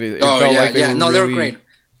 Like I said, it felt like they were really,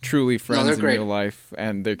 truly friends in real life,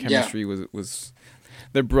 and their chemistry was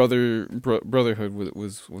their brotherhood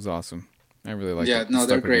was awesome. I really liked it. Yeah, no,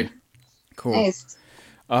 they're great. Cool. Nice.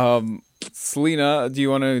 Selena, do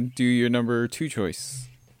you want to do your number 2 choice?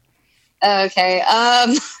 Okay.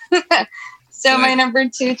 So my number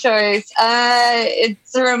 2 choice,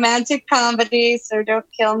 it's a romantic comedy, so don't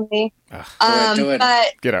kill me. Do it.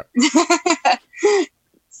 But get out.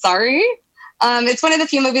 Sorry. It's one of the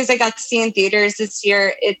few movies I got to see in theaters this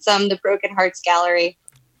year. It's The Broken Hearts Gallery.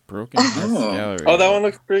 Broken Hearts Oh. Gallery. Oh, that one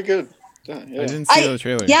looks pretty good. Yeah. I didn't see the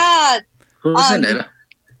trailer. Yeah. Who's in it?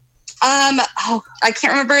 Oh, I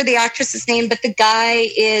can't remember the actress's name, but the guy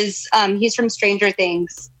is he's from Stranger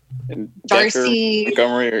Things. And Darcy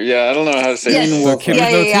Montgomery. Yeah, I don't know how to say Yes. it. The kid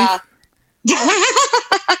with no teeth?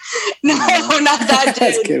 No, not that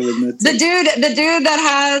That's dude. good with The dude that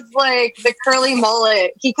has like the curly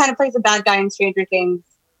mullet. He kind of plays a bad guy in Stranger Things.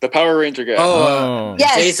 The Power Ranger guy. Oh.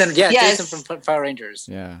 Yes. Jason. Yeah, yes. Jason from Power Rangers.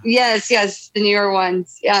 Yeah. Yes, the newer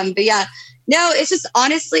ones. But yeah, no, it's just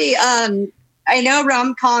honestly, I know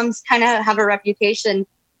rom-coms kind of have a reputation,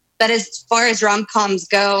 but as far as rom-coms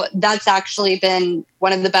go, that's actually been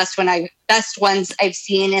one of the best ones I've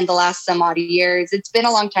seen in the last some odd years. It's been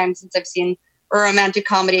a long time since I've seen a romantic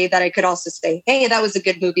comedy that I could also say, hey, that was a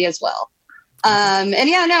good movie as well. And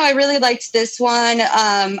yeah, no, I really liked this one.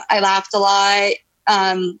 I laughed a lot.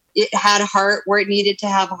 It had heart where it needed to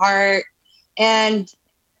have heart, and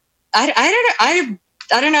I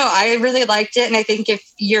don't know. I really liked it, and I think if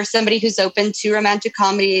you're somebody who's open to romantic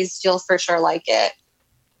comedies, you'll for sure like it.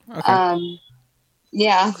 Okay.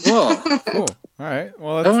 Yeah. Cool. Cool. All right.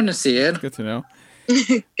 Well, I that's want to see it. good to know.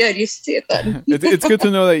 Good. You should see it then. It's good to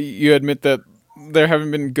know that you admit that there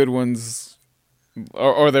haven't been good ones,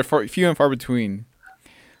 or they're few and far between.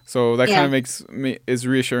 So that kind of is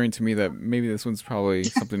reassuring to me that maybe this one's probably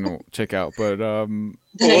something to check out. But Well,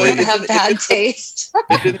 I have bad taste.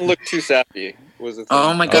 It didn't look too sappy. Was the thing.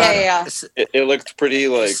 Oh my god. Yeah. It looked pretty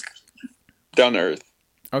like down to earth.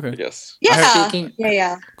 I okay, guess. Yeah. Speaking,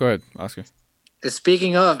 Yeah. go ahead, Oscar.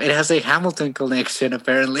 speaking of, it has a Hamilton connection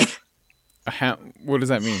apparently. What does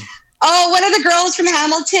that mean? Oh, one of the girls from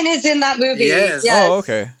Hamilton is in that movie. Yes. Oh,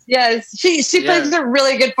 okay, Yes. She plays a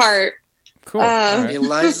really good part. cool. All right.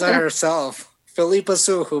 Eliza herself, Philippa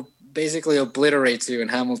Sue, who basically obliterates you in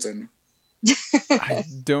Hamilton. I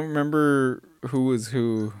don't remember who was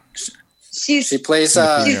who. She She's plays.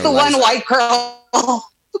 the one white girl.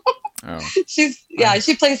 Oh, She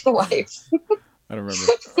plays the wife. I don't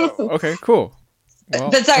remember. Oh, okay, cool. Well,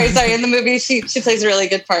 But sorry, in the movie she plays a really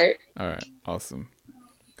good part. all right, awesome.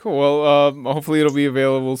 Cool. Well, hopefully it'll be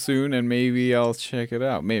available soon, and maybe I'll check it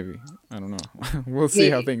out. Maybe, I don't know. We'll see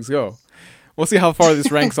how Maybe. things go. We'll see how far this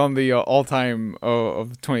ranks on the all-time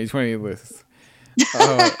of 2020 list.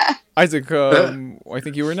 Isaac, I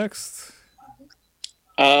think you were next.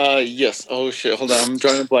 Yes. Oh shit. Hold on. I'm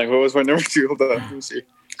drawing a blank. What was my number 2? Hold on. Let me see.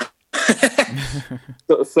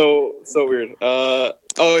 So weird. Oh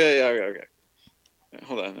yeah. Okay.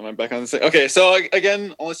 Hold on. Am I back on the same? Okay. So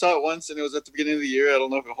again, only saw it once, and it was at the beginning of the year. I don't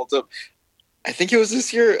know if it holds up. I think it was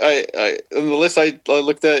this year. I on the list I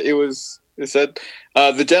looked at, it said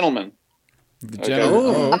The Gentleman. The Okay.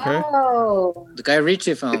 gentleman. Oh. Oh, okay. Oh. the Guy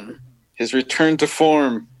Ritchie film. His return to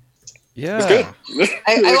form. Yeah. It's good.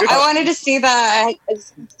 I wanted to see that. I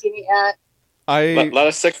just haven't seen it yet. A lot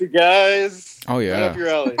of sexy guys. Oh Right yeah. up your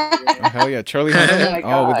alley. Oh, hell yeah, Charlie Hunnam. Oh,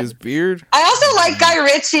 my Oh, with God. his beard. I also like Guy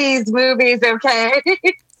Ritchie's movies, okay?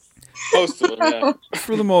 Most of them, yeah.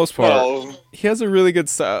 For the most part, Well, he has a really good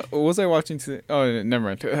style. What was I watching today? Oh, never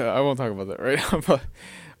mind. I won't talk about that right now. But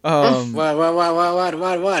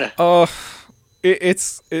What?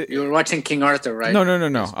 it's You were watching King Arthur, right?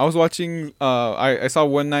 no. I was watching. I saw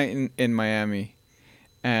One Night in Miami,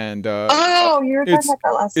 and Oh, you were talking it's- about that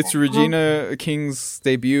last it's time. Regina King's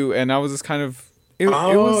debut, and I was just kind of. It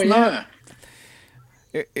Oh was yeah. not.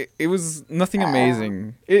 It was nothing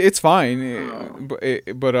amazing. It's fine,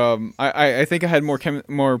 but I think I had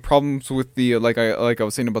more problems with the like I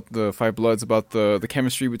was saying about the Five Bloods, about the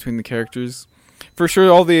chemistry between the characters. For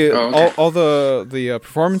sure, all the Oh, okay. all the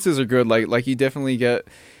performances are good. Like you definitely get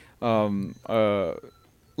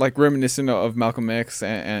like reminiscent of Malcolm X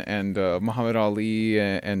and Muhammad Ali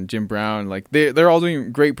and Jim Brown. Like they're all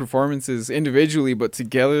doing great performances individually, but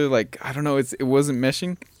together, like I don't know, it wasn't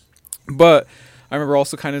meshing. But I remember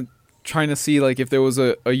also kind of trying to see like if there was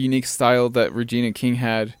a unique style that Regina King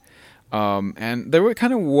had, and there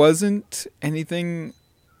kind of wasn't anything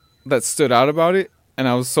that stood out about it. And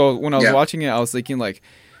when I was watching it, I was thinking like,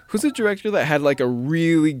 who's a director that had like a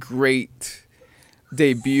really great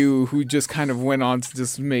debut who just kind of went on to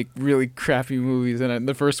just make really crappy movies? And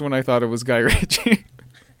the first one I thought it was Guy Ritchie.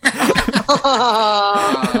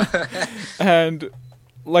 And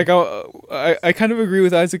like I kind of agree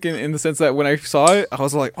with Isaac in the sense that when I saw it, I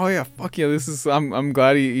was like, oh yeah, fuck yeah, this is I'm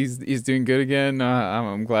glad he's doing good again.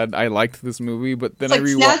 I'm glad I liked this movie. But then It's I like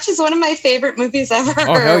rewatched. Snatch is one of my favorite movies ever.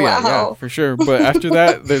 Oh hell yeah, yeah, Wow. for sure. But after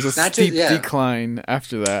that, there's a Snatch steep is- yeah. decline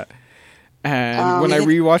after that. And when I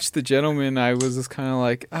rewatched The Gentleman, I was just kind of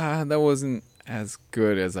like, that wasn't as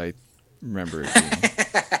good as I remember it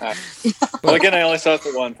being. well, again, I only saw it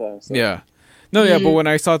the one time. So. Yeah. No, yeah, but when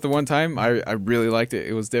I saw it the one time, I really liked it.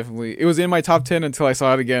 It was in my top 10 until I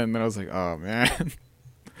saw it again, and then I was like, oh man,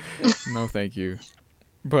 no, thank you.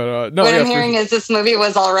 But no, what yeah, I'm hearing is this movie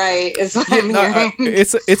was all right. Is what I'm hearing.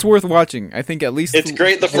 It's worth watching. I think at least It's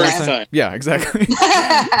great the first time. Yeah, exactly.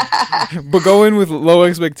 But go in with low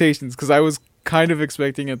expectations because I was kind of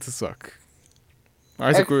expecting it to suck.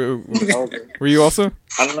 Isaac, were you also?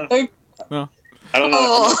 I don't know. No. I don't know.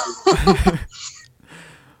 Oh.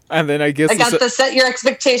 And then I guess I got the set your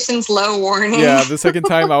expectations low warning. yeah, the second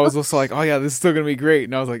time I was also like, oh yeah, this is still gonna be great,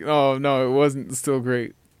 and I was like, oh no, it wasn't still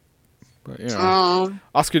great. But you know, Oh.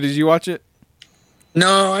 Oscar, did you watch it?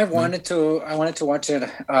 No, I wanted to watch it,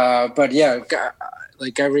 but yeah,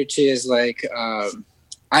 like Guy Ritchie is like,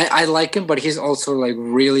 I like him, but he's also like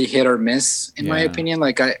really hit or miss in my Yeah. opinion.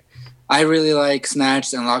 Like I really like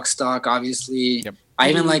Snatched and Lock, Stock, obviously. Yep. I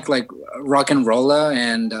even like Rock and Rolla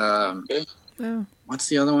and Yeah. what's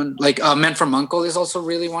the other one? Like Men from Uncle is also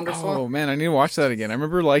really wonderful. Oh man, I need to watch that again. I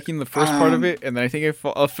remember liking the first part of it, and then I think I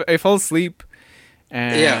fell asleep,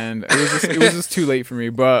 and it was just too late for me.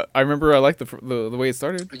 But I remember I liked the way it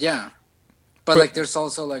started. Yeah. But like there's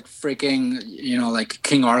also like freaking, like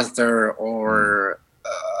King Arthur or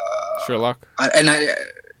Sherlock. I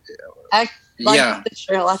like Yeah. the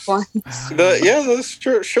Sherlock one.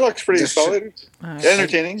 Sherlock's pretty Just- solid,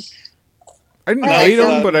 entertaining. I didn't I hate like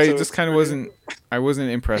him, that, but I so just it's kind of wasn't. I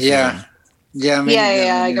wasn't impressed. Yeah. With him. Yeah, maybe, Yeah, I get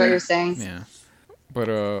what neither. you're saying. Yeah. But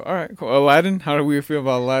all right, cool. Aladdin. How do we feel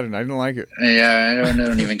about Aladdin? I didn't like it. Yeah, I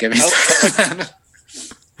don't even get me started.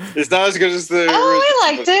 It's not as good as the. Oh,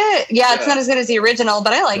 I liked it. Yeah, it's Yeah. not as good as the original,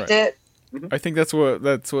 but I liked Right. it. I think that's what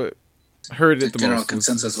heard it the General most.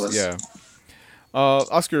 consensus was. Yeah.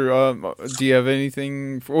 Oscar, do you have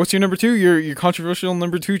anything? What's your number two? Your controversial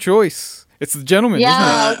number two choice. It's The Gentleman. Yeah,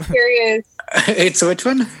 I Isn't was curious. It's which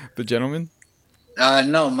one? it? The Gentleman.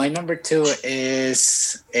 No, my number two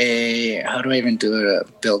is a. How do I even do a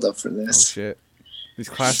build up for Oh this? shit! These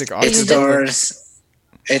classic It Oscars.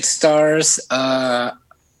 stars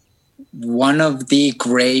one of the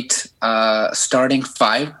great starting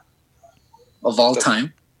five of all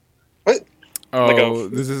time. Oh, Like a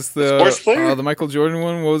this is sports player? the Michael Jordan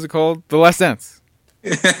one. What was it called? The Last Dance.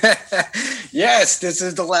 Yes, this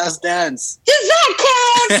is The Last Dance. Does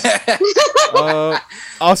that count?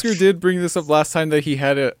 Oscar did bring this up last time that he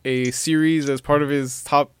had a series as part of his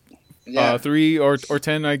top Yeah. 3 or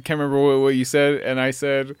 10. I can't remember what you said, and I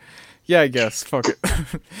said, yeah, I guess. Fuck it.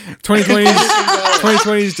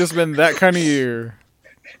 2020's just been that kind of year.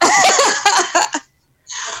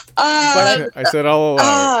 I said I'll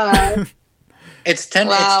allow it. It's 10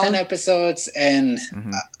 Wow. It's 10 episodes, and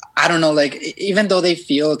I don't know, like, even though they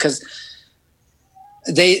feel, because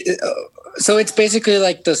they so it's basically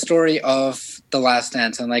like the story of The Last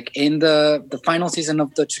Dance, and like in the final season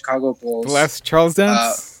of the Chicago Bulls, The Last Charles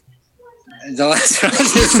Dance. the last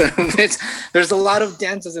season, there's a lot of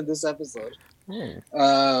dances in this episode. In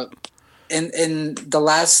the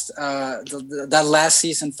last that last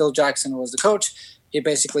season, Phil Jackson was the coach. He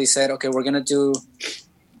basically said, okay,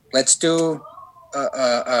 let's do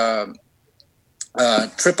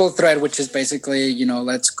triple threat, which is basically,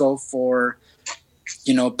 let's go for,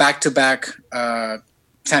 back-to-back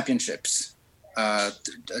championships,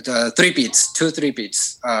 two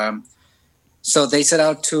three-peats. So they set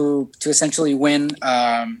out to essentially win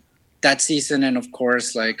that season, and of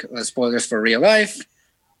course, like, spoilers for real life,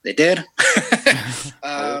 they did.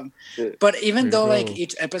 But even though like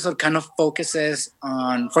each episode kind of focuses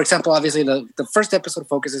on, for example, obviously the first episode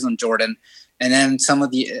focuses on Jordan, and then some of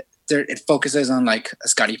it focuses on like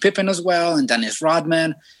Scottie Pippen as well, and Dennis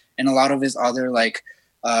Rodman, and a lot of his other like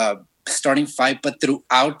starting five. But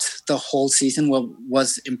throughout the whole season, what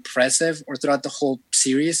was impressive, or throughout the whole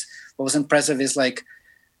series, what was impressive is like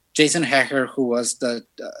Jason Hecker, who was the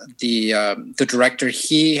director.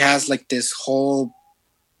 He has like this whole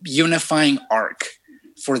unifying arc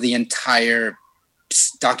for the entire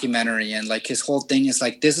documentary, and like his whole thing is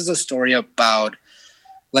like, this is a story about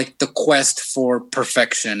like the quest for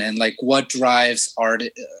perfection, and like what drives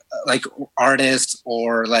artists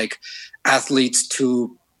or like athletes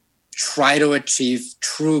to try to achieve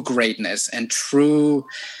true greatness and true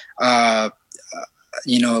to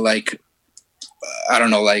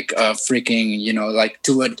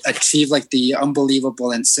achieve like the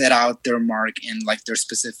unbelievable and set out their mark in like their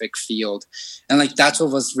specific field. And like, that's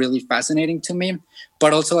what was really fascinating to me.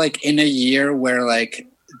 But also like in a year where like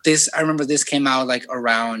this, I remember this came out like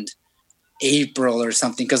around April or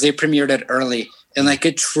something, because they premiered it early, and like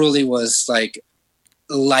it truly was like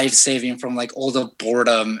life-saving from like all the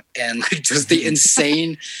boredom and like just the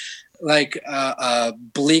insane like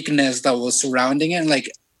bleakness that was surrounding it. And like,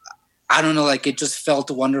 I don't know, like it just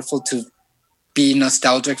felt wonderful to be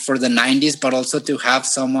nostalgic for the 90s, but also to have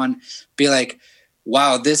someone be like,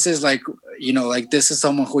 wow, this is like, you know, like this is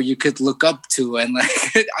someone who you could look up to. And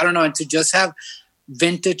like, I don't know, and to just have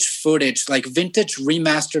vintage footage, like vintage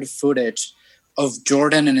remastered footage of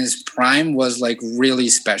Jordan in his prime was like really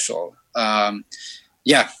special.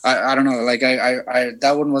 Yeah, I don't know, like I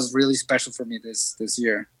that one was really special for me this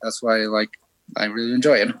year. That's why I really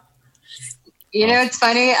enjoy it. You know, it's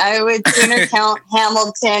funny. I would sooner count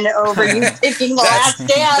Hamilton over you picking The Last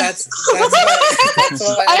Dance. That's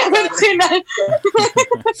what I would sooner.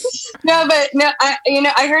 No,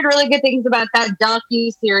 I heard really good things about that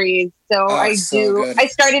docu-series. So I do. I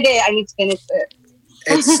started it. I need to finish it.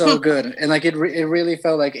 It's so good, and like it really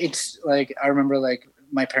felt like it's like I remember like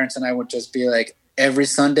my parents and I would just be like every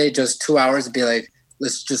Sunday, just 2 hours, be like,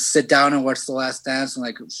 let's just sit down and watch The Last Dance, and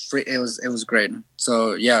like it was great.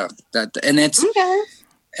 So yeah, that, and it's okay.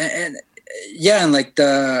 and yeah, and like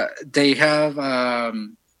they have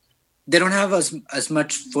they don't have as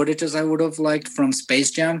much footage as I would have liked from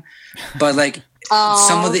Space Jam, but like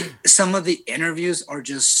some of the interviews are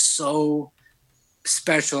just so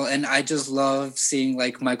special, and I just love seeing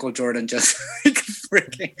like Michael Jordan just like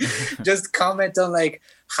freaking just comment on like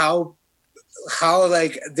how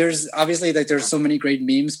like there's obviously like there's so many great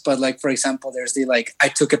memes, but like for example there's the like I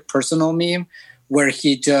took it personal meme where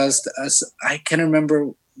he just I can't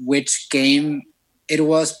remember which game it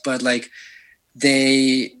was, but like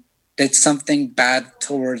they did something bad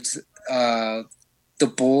towards the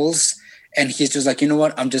Bulls, and he's just like, you know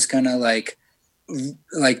what, I'm just gonna like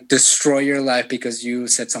destroy your life because you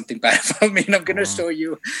said something bad about me, and I'm gonna show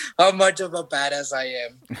you how much of a badass I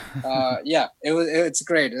am. Yeah, it's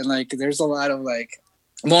great, and like there's a lot of like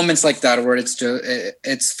moments like that where it's just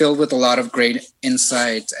it's filled with a lot of great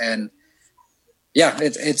insight, and yeah,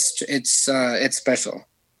 it's special.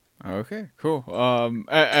 Okay, cool.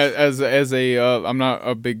 As a I'm not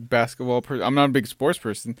a big basketball person. I'm not a big sports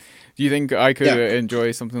person. Do you think I could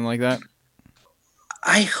enjoy something like that?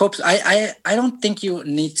 I hope so. I don't think you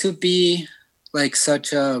need to be like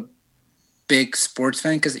such a big sports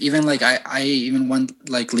fan, because even like I even want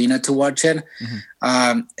like Lena to watch it,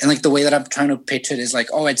 and like the way that I'm trying to pitch it is like,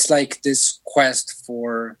 oh, it's like this quest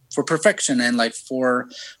for perfection and like for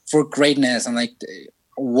greatness, and like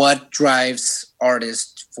what drives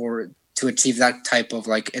artists to achieve that type of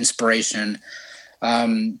like inspiration,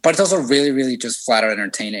 but it's also really, really just flat out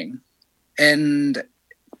entertaining. And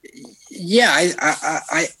yeah,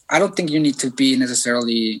 I don't think you need to be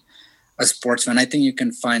necessarily a sportsman. I think you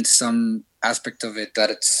can find some aspect of it that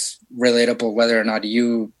it's relatable, whether or not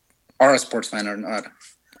you are a sports fan or not.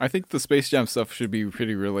 I think the Space Jam stuff should be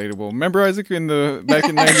pretty relatable. Remember, Isaac, back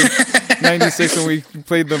in 96 when we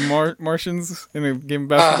played the Martians in a game of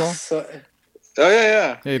basketball? Oh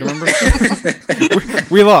yeah. Hey, do you remember?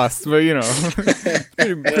 we lost, but you know,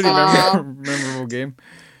 pretty memorable game.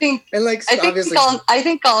 I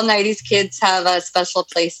think all 90s kids have a special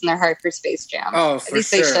place in their heart for Space Jam. Oh, for At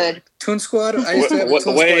least sure. They should. Toon Squad? I used to have a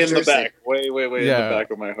Toon way Squad in the back. Way in the back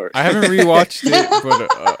of my heart. I haven't rewatched it,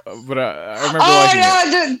 but I remember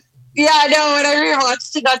liking it. Yeah, I know. When I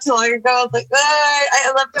rewatched it not too long ago, I was like,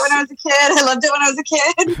 I loved it when I was a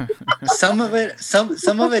kid.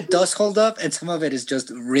 Some of it does hold up, and some of it is just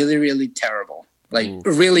really, really terrible. Like,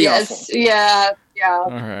 really awful. Yeah. All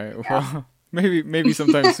right. Well, maybe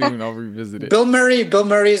sometime soon I'll revisit it. Bill Murray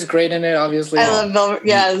is great in it, obviously. I love Bill.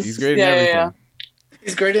 Yes, he's great in everything. Yeah.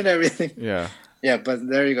 He's great in everything. Yeah. Yeah, but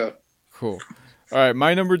there you go. Cool. All right,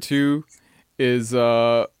 my number 2 is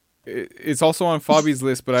it's also on Fabi's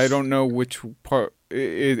list, but I don't know which part.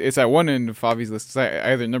 It's at one end of Fabi's list. It's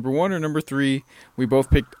either number 1 or number 3. We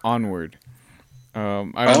both picked Onward. I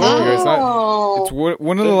don't know if you guys saw it. It's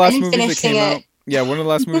one of the last movies that came out. Yeah, one of the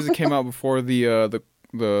last movies that came out before the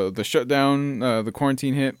shutdown, the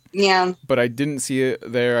quarantine hit. Yeah. But I didn't see it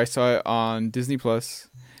there. I saw it on Disney Plus.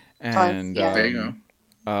 And there you go.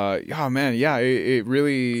 Oh man, yeah, it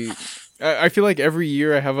really. I feel like every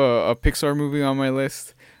year I have a Pixar movie on my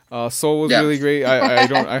list. Soul was really great.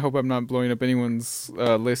 I hope I'm not blowing up anyone's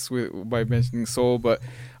list by mentioning Soul, but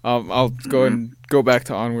I'll go back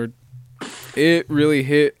to Onward. It really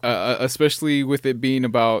hit, especially with it being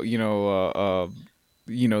about the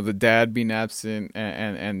dad being absent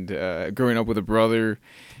and growing up with a brother.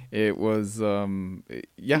 It was it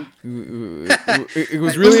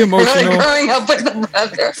was really emotional. Growing up with a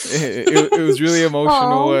brother. It was really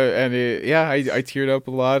emotional, and I teared up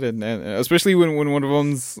a lot, and especially when one of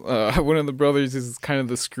them's one of the brothers is kind of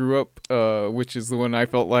the screw up, which is the one I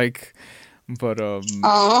felt like But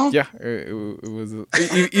Oh, yeah, it was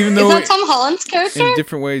even is though that Tom Holland's character? in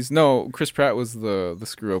different ways. No, Chris Pratt was the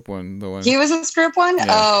screw up one. The one. He was a screw up one. Yeah.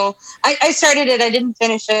 Oh, I started it. I didn't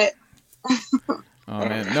finish it. Oh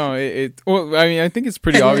man, no, it. Well, I mean, I think it's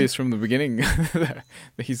pretty obvious from the beginning that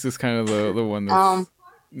he's just kind of the one that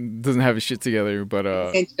doesn't have his shit together. But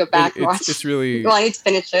I need to go back and watch. it's really. Well, I need to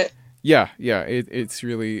finish it. Yeah. It's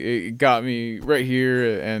really it got me right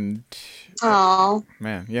here, and Oh,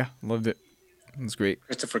 man, yeah, loved it. It was great.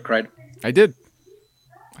 Christopher cried. I did.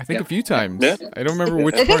 I think Yeah. a few times. Yeah. I don't remember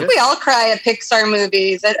which I think part. we all cry at Pixar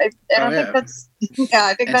movies. I don't yeah. think that's. Yeah,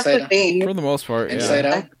 I think that's Inside the Out. thing. For the most part, yeah. Inside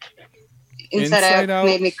Out. Inside Inside Out Out.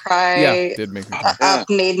 made me cry. Yeah, it did make me cry. Up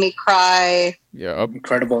made me cry. Yeah, up.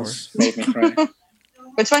 Incredibles made me cry.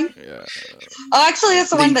 Which one? Yeah. Oh, actually, that's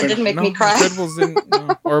the one that didn't make No, me cry. Incredibles didn't.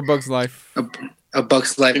 No. Or A Bug's Life. A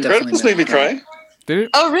Bug's Life definitely Incredibles made me cry. Did it?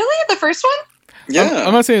 Oh, really? The first one? Yeah.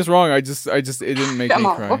 I'm not saying it's wrong. I just it didn't make Come me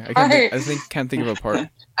on, cry. what Can't think of a part.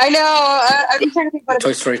 I know. I'm trying to think about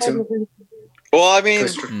Toy Story 2. Well, I mean, Toy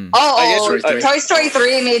Story. Mm. Oh, I guess- Toy Story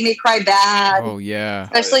 3 made me cry bad. Oh yeah.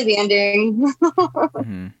 Especially the ending.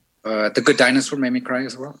 hmm The Good Dinosaur made me cry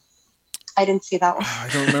as well. I didn't see that one. I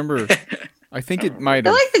don't remember. I think it might I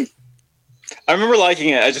have. like the I remember liking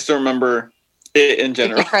it. I just don't remember it in if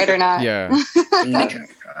general. you cried or not. Yeah.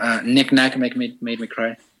 Nick Nack made me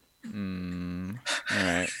cry. Mm, all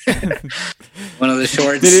right. One of the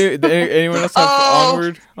shorts. Did anyone else have Oh.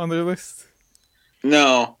 Onward on their list?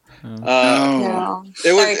 No. No. No.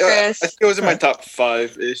 It was. Sorry, Chris. I think it was in my top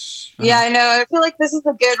 5-ish. Yeah, I know. I feel like this is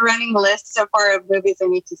a good running list so far of movies I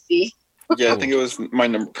need to see. Yeah, I think it was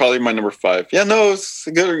probably my number 5. Yeah, no, it's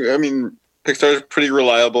good. I mean, Pixar is pretty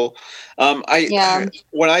reliable. Yeah.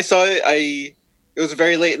 When I saw it, it was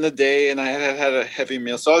very late in the day, and I had a heavy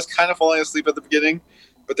meal, so I was kind of falling asleep at the beginning.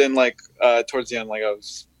 But then, like towards the end, like I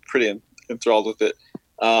was pretty enthralled with it.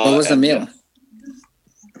 What was the meal?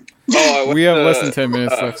 I went We have to- less than 10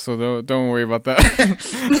 minutes left, so don't worry about that.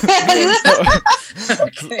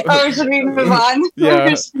 Oh, should we move on?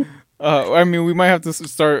 Yeah. I mean, we might have to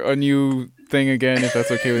start a new thing again if that's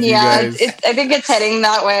okay with Yeah, you guys. I think it's heading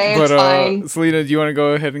that way. But It's fine. Selena, do you want to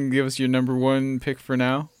go ahead and give us your number one pick for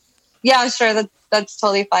now? Yeah, sure. That's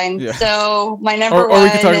totally fine. Yeah. So my number Or one we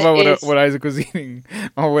can talk about is, what Isaac was eating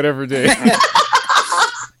on whatever day.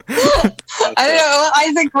 I don't know,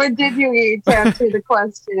 Isaac. What did you eat to answer the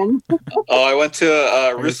question? Oh, I went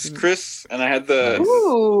to Ruth's Chris, and I had the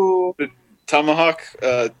Ooh, tomahawk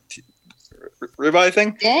ribeye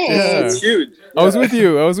thing. dang. Yeah. It's huge. I was with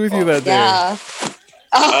you that day. Yeah.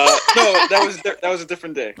 Oh. No, that was a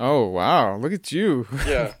different day. Oh wow! Look at you.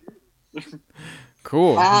 Yeah.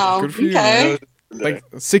 Cool. Wow, Good for you, okay. man. Like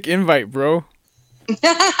sick invite, bro. You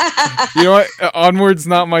know what? Onward's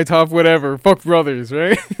not my top whatever. Fuck brothers,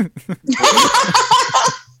 right?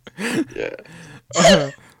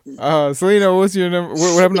 Yeah. Selena, what's your number?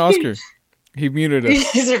 What happened to Oscar? He muted us.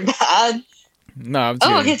 You guys are bad. No, I'm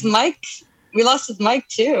just Oh, kidding. his mic. We lost his mic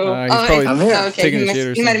too. He's probably I'm here. okay. taking a shit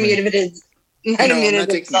or He might have something. muted his. He might No, have I'm muted not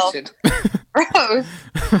taking a himself. shit. Gross.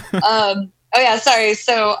 Oh yeah, sorry.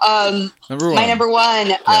 So Number one. my number one.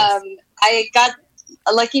 Yes. I got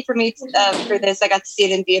lucky for me for this. I got to see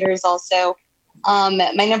it in theaters also.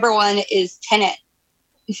 My number one is Tenet.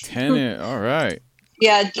 Tenet. All right.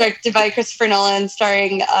 Yeah, directed by Christopher Nolan,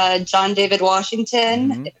 starring John David Washington,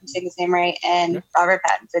 Mhm. if I'm saying his name right, and Yeah. Robert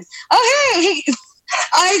Pattinson. Oh, hey!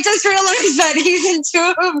 I just realized that he's in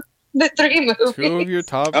 2 of the 3 movies. 2 of your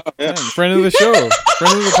top Oh, yeah. 10. Friend of the show.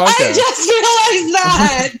 Friend of the I podcast. just realized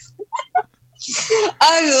that.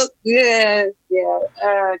 Yeah.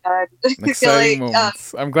 Oh God. I feel Exciting like,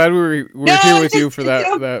 moments. I'm glad we were No, here with you just, for you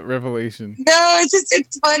know- that revelation. No,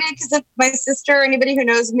 it's funny because if my sister or anybody who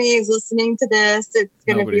knows me is listening to this, it's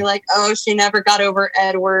gonna Nobody. be like, oh, she never got over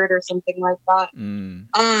Edward or something like that.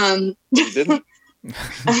 Mm. You didn't?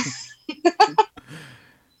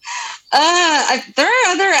 There are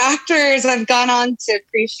other actors I've gone on to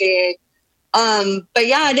appreciate. But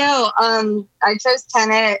yeah, no, I chose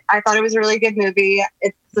Tenet. I thought it was a really good movie.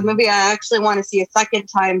 It's a movie I actually want to see a second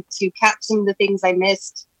time to catch some of the things I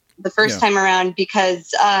missed the first time around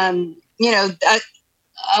because,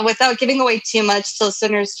 without giving away too much to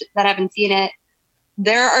listeners that haven't seen it,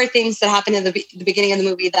 there are things that happen in the beginning of the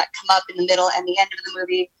movie that come up in the middle and the end of the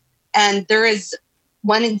movie. And there is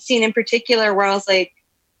one scene in particular where I was like,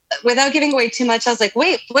 without giving away too much, I was like,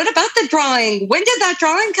 wait, what about the drawing? When did that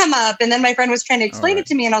drawing come up? And then my friend was trying to explain it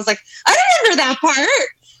to me, and I was like, I remember that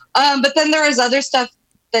part. But then there was other stuff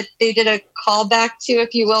that they did a callback to,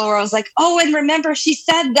 if you will, where I was like, oh, and remember she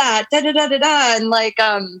said that, da da da da da, and like,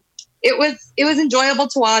 it was enjoyable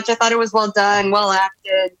to watch. I thought it was well done, well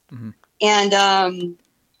acted. Mhm. and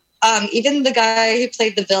even the guy who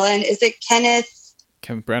played the villain, is it Kenneth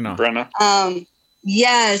Branagh.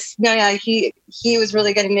 Yes, no, yeah, he was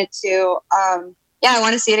really good in it too. Yeah, I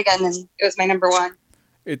want to see it again, and it was my number one.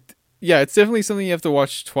 It's definitely something you have to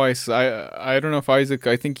watch twice. I don't know if Isaac,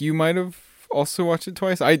 I think you might have also watched it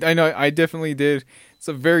twice. I know I definitely did. It's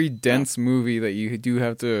a very dense movie that you do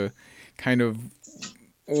have to kind of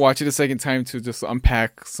watch it a second time to just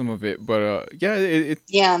unpack some of it. But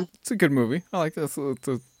it's a good movie. I like this. It's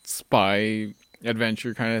a spy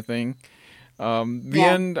adventure kind of thing.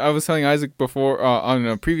 End, I was telling Isaac before on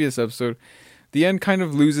a previous episode, the end kind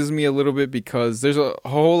of loses me a little bit because there's a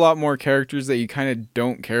whole lot more characters that you kind of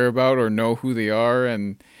don't care about or know who they are,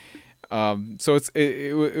 and so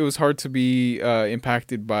it was hard to be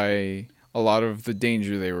impacted by a lot of the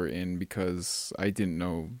danger they were in because I didn't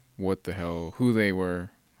know what the hell who they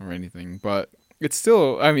were or anything. But it's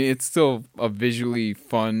still a visually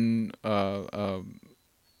fun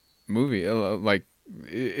movie. Like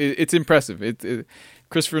it's impressive.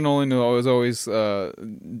 Christopher Nolan was always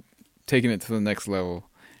taking it to the next level,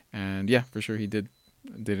 and yeah, for sure he did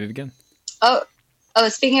it again. Oh,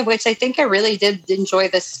 speaking of which, I think I really did enjoy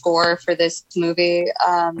the score for this movie.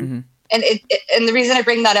 And the reason I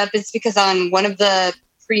bring that up is because on one of the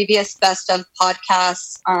previous Best of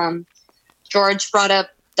podcasts, George brought up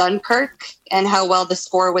Dunkirk and how well the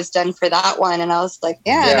score was done for that one, and I was like,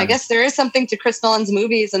 and I guess there is something to Chris Nolan's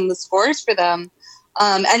movies and the scores for them.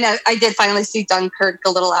 And I did finally see Dunkirk a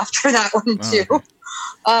little after that one too.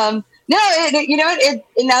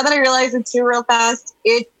 Now that I realize it too real fast,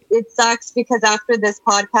 it sucks because after this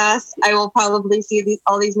podcast, I will probably see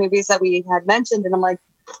all these movies that we had mentioned, and I'm like,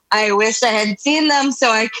 I wish I had seen them so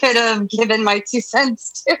I could have given my 2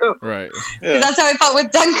 cents too. Right. Yeah. That's how I felt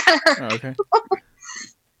with Dunkirk. Oh, okay.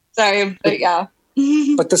 Sorry, but yeah.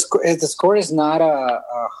 But the score is not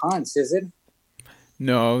Hans, is it?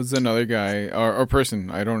 No, it's another guy or person.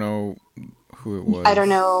 I don't know who it was. I don't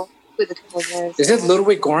know who the composer is. Is it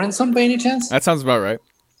Ludwig Göransson by any chance? That sounds about right.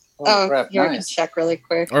 Oh, crap, I can check really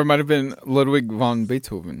quick. Or it might have been Ludwig von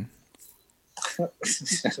Beethoven.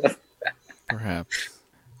 Perhaps.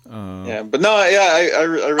 But no, I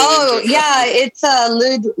really. Oh, yeah, it's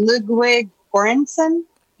Ludwig Göransson.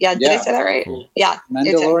 Yeah, did I say that right? Cool. Yeah,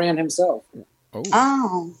 Mandalorian himself.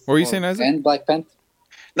 Oh. What were you saying, Isaac? And Black Panther.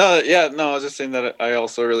 No, I was just saying that I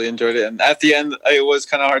also really enjoyed it, and at the end, it was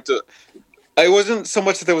kind of hard to. I wasn't so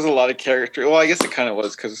much that there was a lot of character. Well, I guess it kind of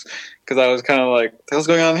was because I was kind of like, "What the hell's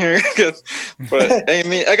going on here?" But I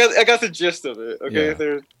mean, I got the gist of it.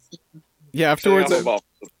 Okay, yeah. Afterwards,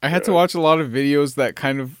 I had to watch a lot of videos that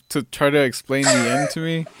kind of to try to explain the end to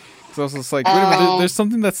me. So I was just like, wait a minute, there's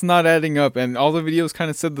something that's not adding up, and all the videos kind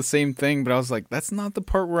of said the same thing, but I was like, that's not the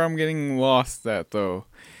part where I'm getting lost at though.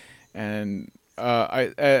 And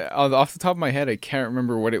I off the top of my head, I can't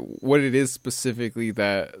remember what it is specifically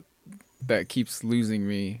that keeps losing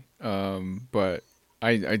me. But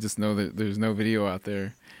I just know that there's no video out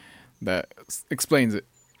there that explains it.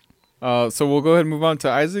 So we'll go ahead and move on to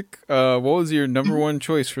Isaac. What was your number one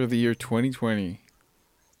choice for the year 2020?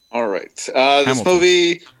 All right, this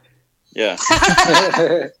movie. Yeah.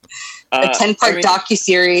 A 10-part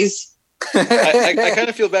docuseries. I kind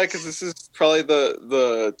of feel bad because this is probably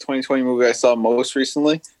the 2020 movie I saw most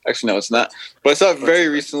recently. Actually, no, it's not. But I saw it very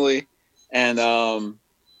recently, and I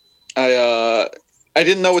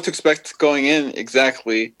didn't know what to expect going in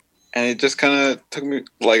exactly, and it just kind of took me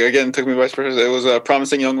by surprise. It was a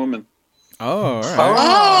Promising Young Woman. Oh, all right.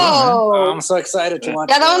 Oh, I'm so excited to watch.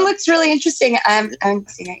 Yeah, that one looks really interesting. I haven't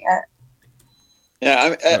seen it yet.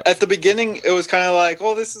 Yeah, at the beginning, it was kind of like,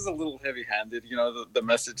 well, this is a little heavy-handed, the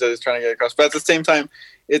message that it's trying to get across. But at the same time,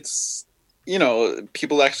 it's,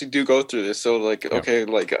 people actually do go through this. So, okay,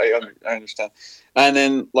 I understand. And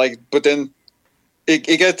then, but then it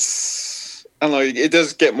gets, I don't know, it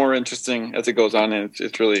does get more interesting as it goes on. And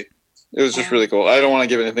it was just really cool. I don't want to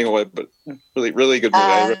give anything away, but really, really good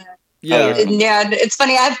movie. Yeah, it's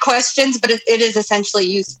funny. I have questions, but it is essentially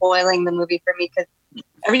you spoiling the movie for me because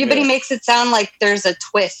everybody makes it sound like there's a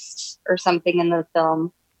twist or something in the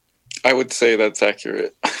film. I would say that's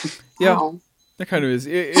accurate. Yeah, that kind of is.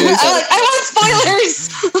 It is I want spoilers.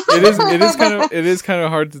 It is kind of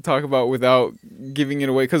hard to talk about without giving it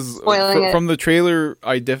away because from the trailer,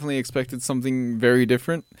 I definitely expected something very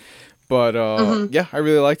different. But yeah, I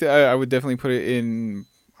really liked it. I would definitely put it in.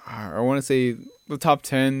 I want to say the top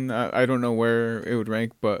 10. I don't know where it would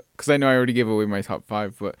rank, but because I know I already gave away my top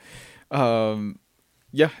 5, but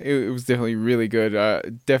yeah, it was definitely really good.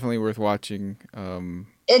 Definitely worth watching. And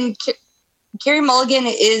Carey Mulligan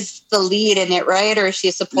is the lead in it, right? Or is she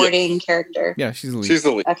a supporting character? Yeah, she's the lead. She's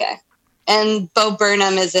the lead. Okay. And Bo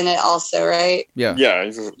Burnham is in it also, right? Yeah. Yeah,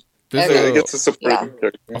 There's he gets a supporting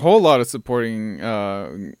character. a whole lot of supporting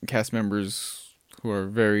cast members who are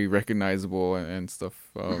very recognizable and stuff.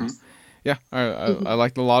 Yeah, I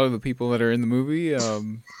liked a lot of the people that are in the movie.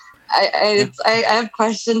 I have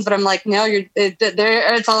questions, but I'm like, no,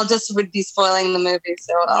 it's all just would be spoiling the movie,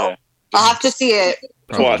 so I'll have to see it.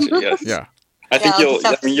 Watch it, yes. Yeah. I think I'll just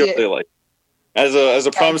have to you'll see it. really like it. As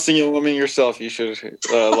a promising young woman yourself, you should like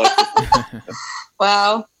it.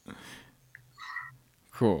 Wow.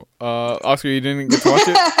 Cool. Oscar, you didn't get to watch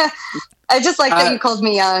it? I just like that you called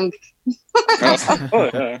me young. Oh,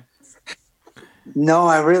 yeah. No,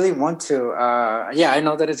 I really want to. Yeah, I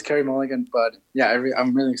know that it's Carey Mulligan, but yeah,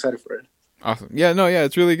 I'm really excited for it. Awesome. Yeah, no, yeah,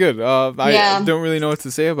 it's really good. I don't really know what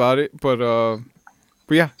to say about it, but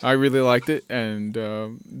yeah, I really liked it. And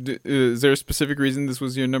is there a specific reason this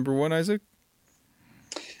was your number one, Isaac?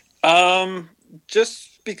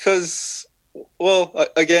 Just because, well,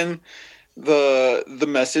 again, the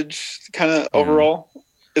message kind of overall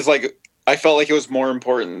is like, I felt like it was more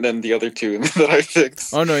important than the other two that I picked.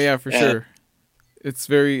 Oh no, yeah, for sure. It gets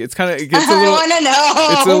a little. I want to know.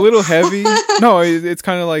 It's a little heavy. No, it's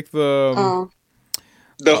kind of like the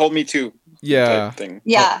Hold Me Too type thing.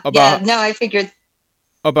 Yeah, no, I figured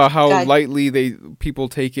about how lightly people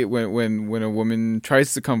take it when a woman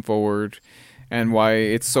tries to come forward, and why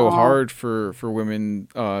it's so hard for women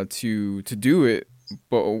to do it.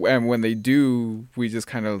 And when they do, we just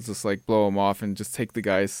kind of just like blow them off and just take the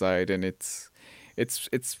guy's side, and it's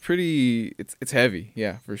pretty heavy,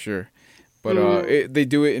 yeah, for sure. But they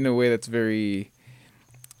do it in a way that's very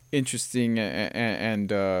interesting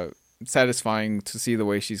and satisfying to see the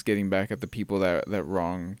way she's getting back at the people that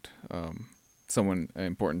wronged someone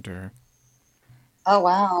important to her. Oh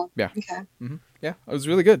wow! Yeah. Okay. Mm-hmm. Yeah, it was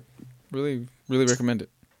really good. Really, really recommend it.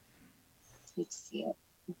 Let's see it.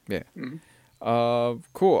 Yeah. Mm-hmm.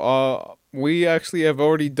 Cool. We actually have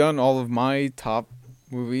already done all of my top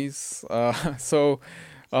movies. So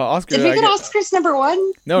Oscar. Did we get Oscar's number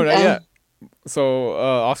one? No, not yet. So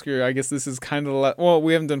Oscar, I guess this is kind of well,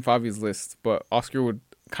 we haven't done Fabi's list, but Oscar would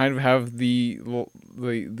kind of have the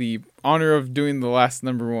honor of doing the last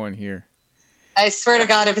number one here. I swear to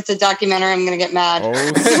God, if it's a documentary, I'm gonna get mad. Oh,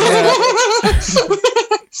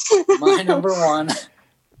 my number one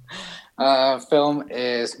film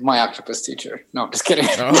is My Octopus Teacher. No, just kidding.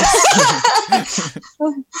 No,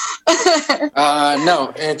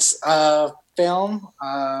 it's a film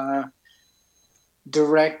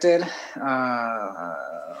directed. How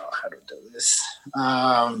to do this?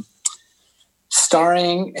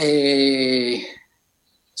 Starring a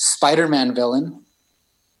Spider-Man villain.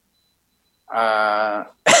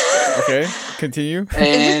 Okay, continue.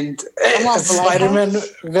 And a Spider-Man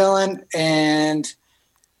villain and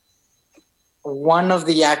one of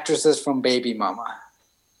the actresses from Baby Mama.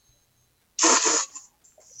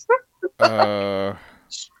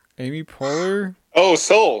 Amy Poehler? Oh,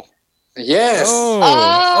 Soul. Yes. Yeah,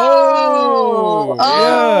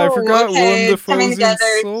 I forgot okay. Willem Dafoe's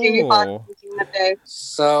in Soul.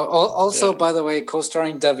 So, also, by the way,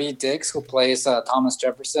 co-starring Daveed Diggs, who plays Thomas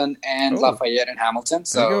Jefferson and Lafayette in Hamilton.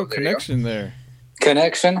 So, there you go, connection there.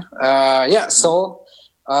 Connection. Yeah, Soul.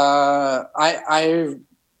 I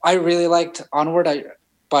really liked Onward,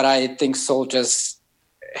 but I think Soul just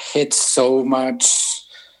hits so much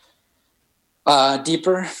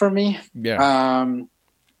deeper for me. Yeah.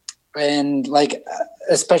 And like,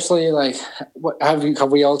 especially like, have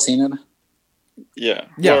we all seen it? Yeah.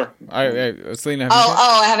 Yeah. Selena, have you seen it?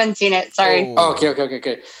 I haven't seen it. Sorry. Oh.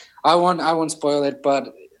 Okay. I won't spoil it,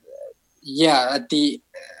 but yeah,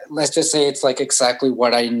 let's just say it's like exactly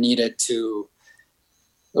what I needed to.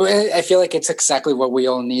 I feel like it's exactly what we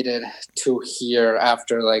all needed to hear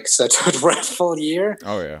after like such a dreadful year.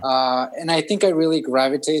 Oh yeah. And I think I really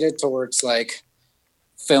gravitated towards like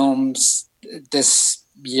films this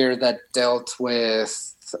year that dealt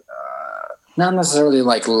with not necessarily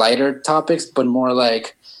like lighter topics, but more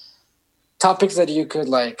like topics that you could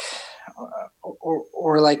like,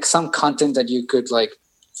 or like some content that you could like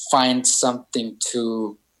find something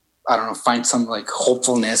to, I don't know, find some like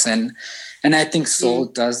hopefulness and I think Soul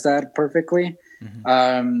does that perfectly.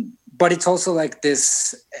 Mm-hmm. But it's also like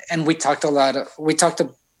this, and we talked about it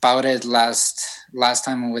last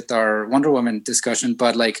time with our Wonder Woman discussion,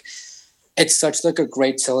 but like it's such like a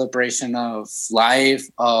great celebration of life,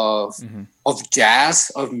 of jazz,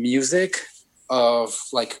 of music, of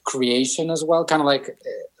like creation as well, kind of like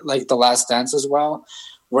The Last Dance as well,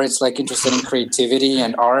 where it's like interested in creativity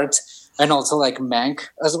and art, and also like Mank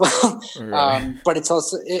as well. Right. But it's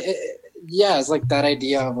also it's like that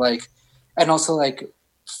idea of like, and also like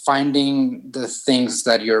finding the things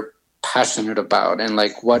that you're passionate about, and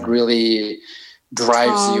like what really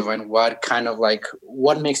drives you, and what kind of like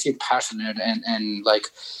what makes you passionate, and like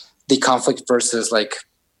the conflict versus like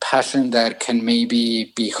passion that can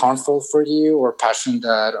maybe be harmful for you, or passion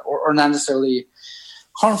that or not necessarily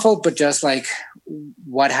harmful, but just like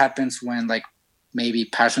what happens when like maybe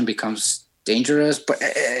passion becomes dangerous. But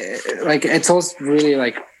like it's also really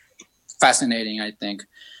like fascinating, I think.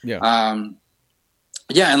 Yeah.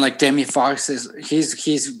 Yeah, and like Jamie Foxx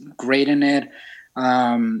he's great in it.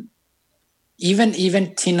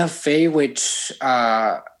 Even Tina Fey, which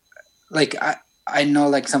like I know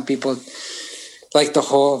like some people like the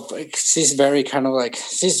whole like, she's very kind of like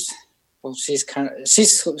she's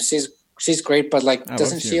great, but like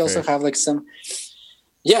doesn't she also have like some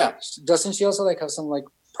doesn't she also like have some like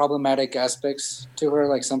problematic aspects to her?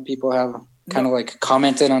 Like some people have kind of like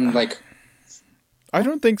commented on like. I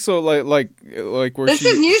don't think so. Like where this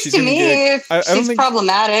is news to me. I don't think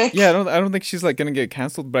problematic. Yeah, I don't think she's like gonna get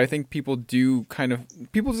canceled. But I think people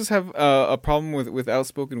just have a problem with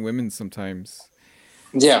outspoken women sometimes.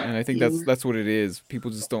 Yeah, and I think that's what it is.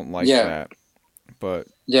 People just don't like that. But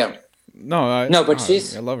yeah, I love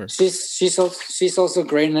her. She's also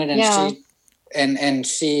great in it, and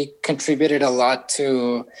she contributed a lot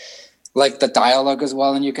to like the dialogue as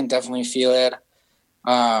well, and you can definitely feel it.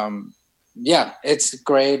 Yeah, it's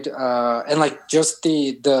great, and like just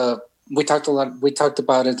the we talked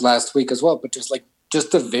about it last week as well, but just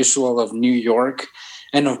the visual of New York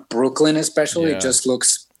and of Brooklyn especially just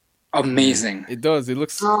looks amazing. It does. It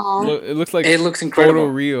looks like it looks incredible,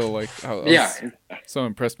 real. Like so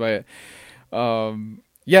impressed by it.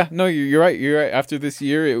 Yeah, no, you're right. You're right. After this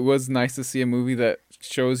year, it was nice to see a movie that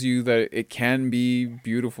shows you that it can be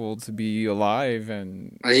beautiful to be alive,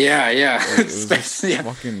 and it was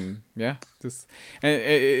fucking and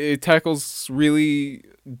it tackles really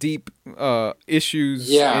deep issues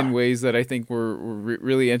in ways that I think were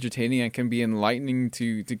really entertaining and can be enlightening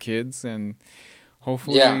to kids, and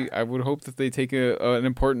hopefully, I would hope that they take an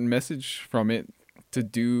important message from it to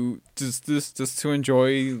do just to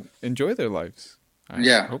enjoy their lives.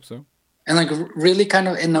 I hope so. And like really kind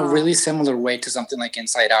of in a really similar way to something like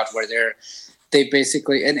Inside Out, where they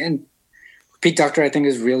basically and Pete Docter I think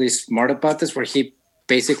is really smart about this, where he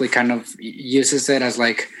basically kind of uses it as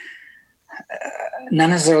like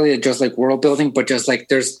not necessarily just like world building, but just like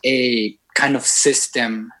there's a kind of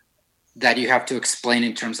system that you have to explain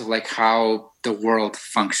in terms of like how the world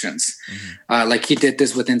functions. Like he did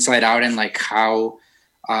this with Inside Out, and like how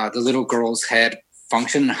the little girl's head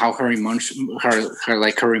function, and how her emotions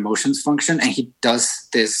function, and he does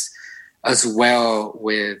this as well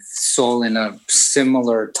with Soul in a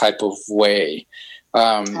similar type of way.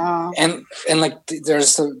 And like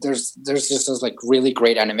there's just this like really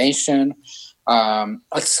great animation.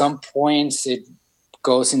 At some points it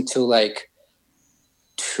goes into like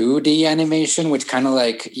 2D animation, which kind of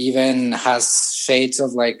like even has shades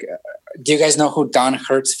of like do you guys know who Don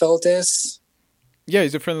Hertzfeldt is? Yeah,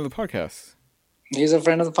 he's a friend of the podcast. He's a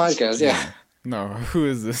friend of the podcast, yeah. No, who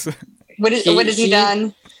is this? What has he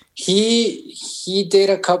done? He did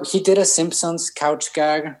a Simpsons couch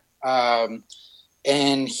gag,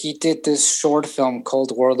 and he did this short film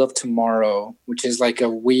called World of Tomorrow, which is like a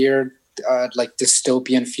weird, like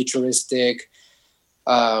dystopian, futuristic,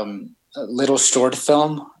 little short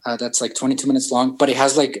film that's like 22 minutes long, but it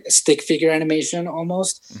has like stick figure animation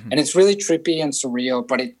almost, and it's really trippy and surreal.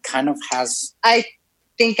 But it kind of has. I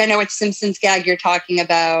think I know what Simpsons gag you're talking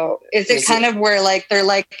about. Is it kind of where like they're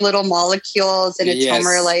like little molecules and it's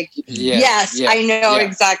Homer like yes, I know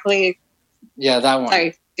exactly. Yeah, that one.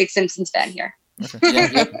 Sorry, big Simpsons fan here.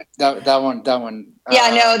 Okay. That one.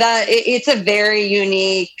 That it's a very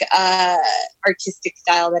unique artistic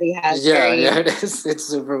style that he has. It is. It's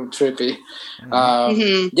super trippy.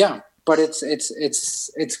 Yeah, but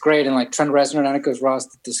it's great, and like Trent Reznor and Atticus Ross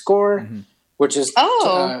did the score, which is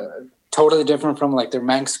totally different from like their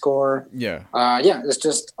Manx score. It's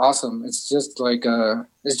just awesome. It's just like the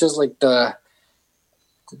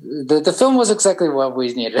film was exactly what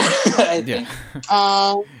we needed. I think.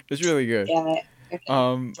 It's really good.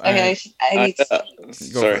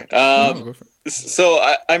 Sorry. So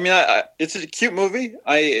I mean, it's a cute movie.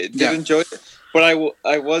 I did enjoy it, but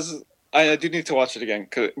I do need to watch it again.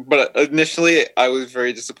 But initially, I was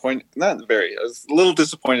very disappointed. I was a little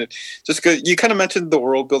disappointed, just because you kind of mentioned the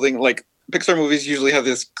world building. Like Pixar movies usually have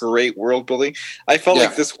this great world building. I felt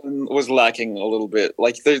like this one was lacking a little bit.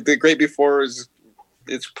 Like the Great Before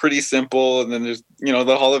it's pretty simple, and then there's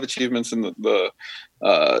the Hall of Achievements and the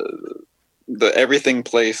everything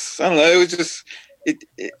place. I don't know. It was just I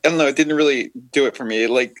don't know. It didn't really do it for me.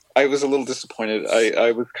 Like I was a little disappointed.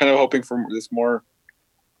 I was kind of hoping for this more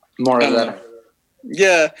More of that.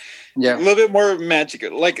 Yeah, a Yeah. little bit more magic.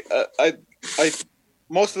 Like I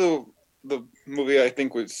most of the movie I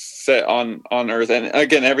think was set on Earth, and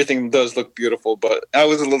again everything does look beautiful. But I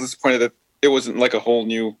was a little disappointed that it wasn't like a whole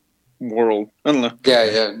new world. I don't know.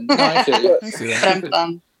 Yeah. No, I feel you. I see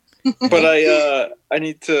that. But I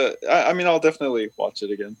need to. I mean, I'll definitely watch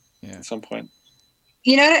it again at some point.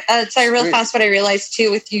 You know, sorry, real fast. What I realized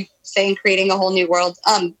too, with you saying creating a whole new world,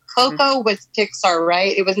 Coco was Pixar,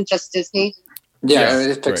 right? It wasn't just Disney. Yeah, it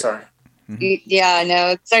is Pixar. Right. Mm-hmm. Yeah,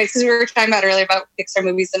 no, sorry, because we were talking about earlier about Pixar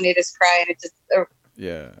movies that made us cry, and it just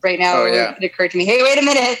right now it occurred to me. Hey, wait a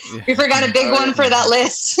minute, we forgot a big one for that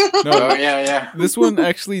list. No, yeah. This one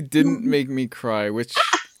actually didn't make me cry, which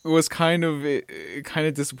was kind of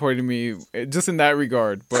disappointed me just in that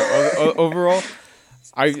regard. But overall,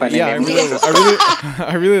 I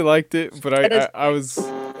really liked it. But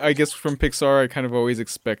I guess from Pixar, I kind of always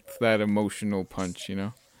expect that emotional punch, you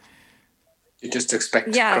know. You just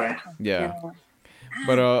expect to cry. Yeah.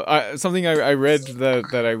 But something I read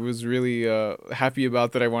that I was really happy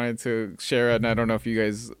about that I wanted to share, and I don't know if you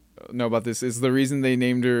guys know about this, is the reason they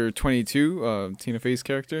named her 22, Tina Fey's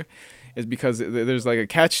character, is because there's like a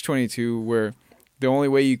catch-22 where the only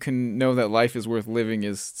way you can know that life is worth living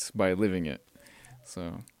is by living it.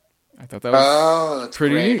 So I thought that was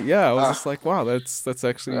pretty neat. Yeah, I was just like, wow, that's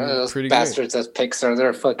actually those pretty bastards at Pixar,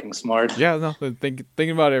 they're fucking smart. Yeah, no, they're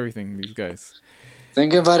thinking about everything, these guys.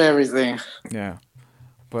 Thinking about everything. Yeah.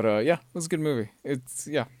 But yeah, it was a good movie. I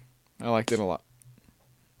liked it a lot.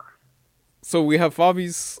 So we have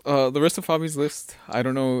Fabi's, the rest of Fabi's list. I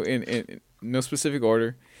don't know in no specific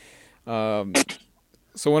order. So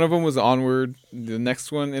one of them was Onward. The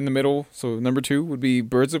next one in the middle, so number 2 would be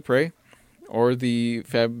Birds of Prey, or the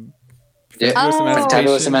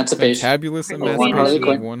Fantabulous Emancipation of One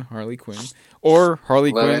Harley Quinn, or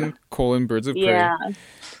Harley Quinn: Birds of Prey. Yeah.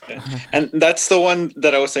 And that's the one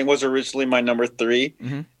that I was saying was originally my number 3.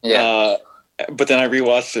 Mm-hmm. Yeah. But then I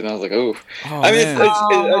rewatched it and I was like, I mean,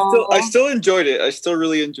 I still enjoyed it. I still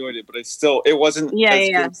really enjoyed it, but it wasn't as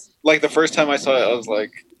good. Like the first time I saw it, I was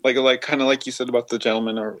like kind of like you said about The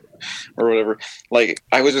Gentleman or whatever. Like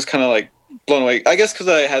I was just kind of like blown away. I guess because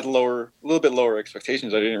I had a little bit lower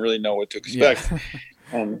expectations. I didn't really know what to expect.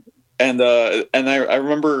 Yeah. And I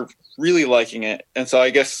remember really liking it, and so I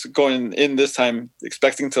guess going in this time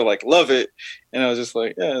expecting to like love it, and I was just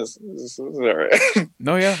like, yeah, this is all right.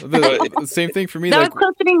 No, yeah, the same thing for me. That was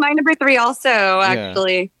close to being my number 3 also,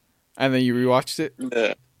 actually. Yeah. And then you rewatched it?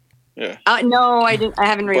 Yeah. No, I didn't. I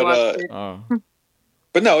haven't rewatched it.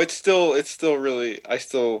 But no, it's still really. I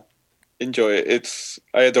still enjoy it.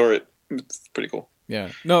 I adore it. It's pretty cool. Yeah.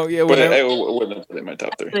 No, yeah. But I wouldn't put it in my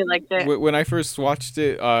top 3. I really liked it. When I first watched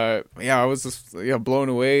it, I was just blown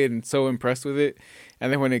away and so impressed with it. And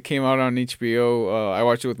then when it came out on HBO, I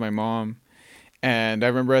watched it with my mom. And I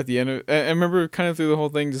remember at the end, I remember kind of through the whole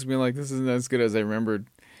thing just being like, this isn't as good as I remembered.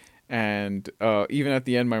 And even at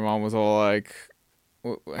the end, my mom was all like,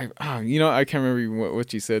 I can't remember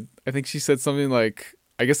what she said. I think she said something like,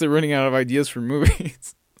 I guess they're running out of ideas for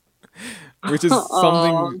movies. Which is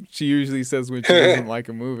something she usually says when she doesn't like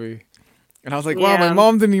a movie. And I was like, wow, my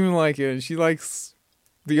mom didn't even like it. And she likes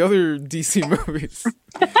the other DC movies.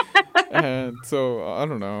 And so, I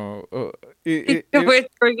don't know. We're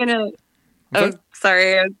going to... Oh,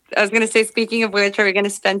 sorry. I was going to say, speaking of which, are we going to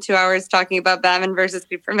spend 2 hours talking about Batman versus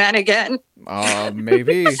Superman again?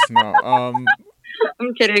 Maybe. No.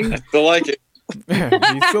 I'm kidding. I still like it.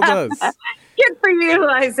 He still does. Good for you,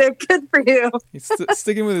 Isaac. Good for you. He's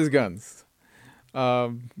sticking with his guns.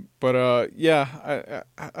 But yeah,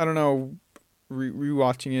 I don't know.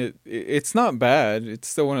 Rewatching it, it's not bad. It's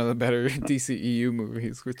still one of the better DCEU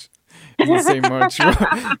movies, which isn't saying much.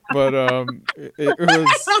 But it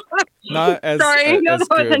was not as as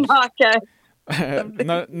good.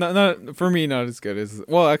 Not for me, not as good as.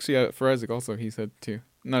 Well, actually, for Isaac also, he said too.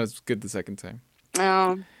 Not as good the second time.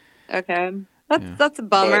 Oh, okay. That's a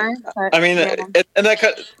bummer. But, I mean, and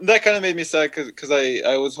that kind of made me sad because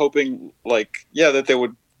I was hoping that they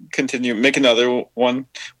would continue make another one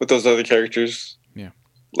with those other characters. Yeah,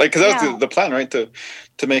 because that was the plan, right? To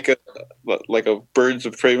make a Birds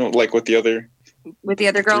of Prey like with the other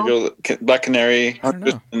girl, Black Canary. I don't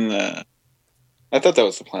know. And, I thought that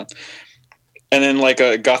was the plan. And then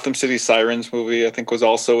a Gotham City Sirens movie, I think was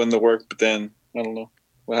also in the work, but then I don't know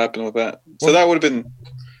what happened with that. So that would have been.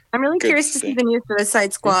 I'm really curious to see the new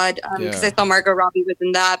Suicide Squad because I saw Margot Robbie was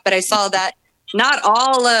in that, but I saw that not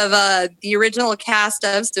all of the original cast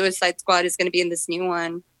of Suicide Squad is going to be in this new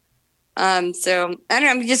one. So I don't know.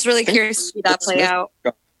 I'm just really curious to see that play out.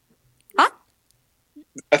 Huh?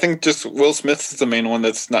 I think just Will Smith is the main one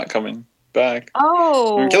that's not coming. back.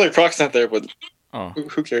 Oh, I mean, Killer Croc's not there, but Oh,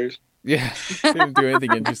 who cares? yeah. They didn't do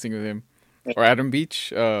anything interesting with him. Or Adam Beach,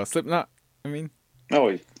 Slipknot. I mean, No,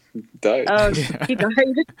 he died. oh, Yeah. he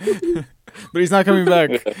died. but he's not coming back.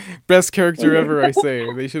 Yeah. Best character ever, I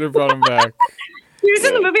say. They should have brought him back. He was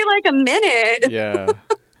in the movie like a minute. Yeah,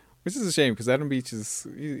 which is a shame because Adam Beach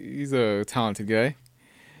he's a talented guy.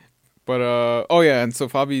 But oh yeah, and so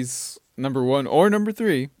Fabi's number 1 or number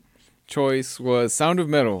 3 choice was Sound of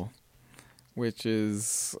Metal, which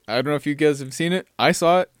is, I don't know if you guys have seen it. I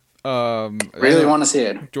saw it. Really want to see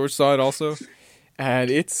it. George saw it also,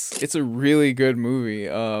 and it's a really good movie.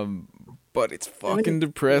 But it's fucking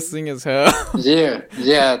depressing as hell.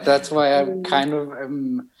 Yeah. That's why I'm kind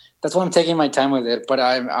of. That's why I'm taking my time with it. But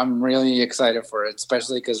I'm really excited for it,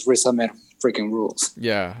 especially because Riz Ahmed freaking rules.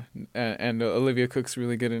 Yeah, and Olivia Cook's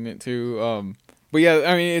really good in it too. But yeah,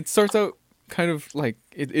 I mean, it starts out kind of like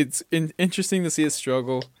it's interesting to see a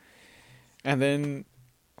struggle, and then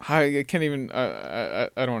I can't even. I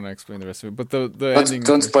don't want to explain the rest of it, but the ending.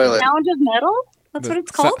 Don't spoil it. Sound of Metal? That's what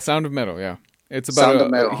it's called? Sound of Metal. Yeah, it's Sound about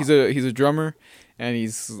of Metal. he's a drummer, and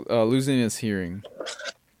he's losing his hearing.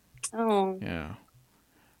 Oh. Yeah.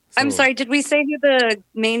 I'm So- sorry, did we say who the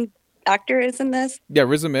main actor is in this? Yeah,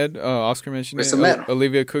 Riz Ahmed. Oscar mentioned Riz it. Ahmed.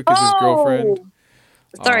 Olivia Cook is his girlfriend.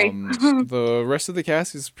 Sorry. The rest of the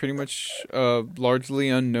cast is pretty much largely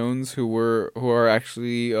unknowns who are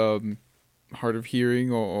actually hard of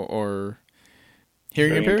hearing or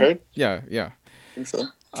hearing Hearing impaired. impaired? Yeah. I think so.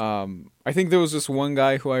 I think there was just one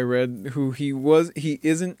guy who I read who he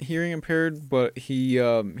isn't hearing impaired, but he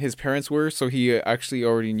his parents were, so he actually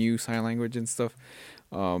already knew sign language and stuff.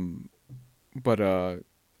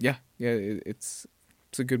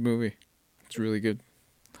 It's a good movie. It's really good.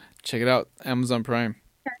 Check it out, Amazon Prime.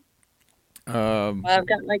 I've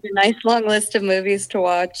got like a nice long list of movies to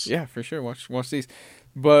watch. Yeah, for sure. Watch these.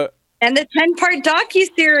 But And the 10-part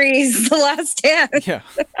docuseries, The Last Stand. yeah,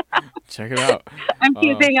 check it out. I'm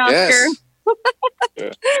teasing Oscar.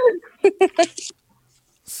 Yes.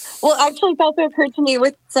 Well, actually, it's also occurred to me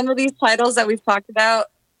with some of these titles that we've talked about,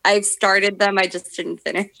 I've started them, I just didn't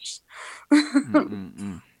finish.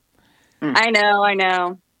 Mm-mm-mm. I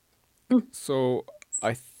know. So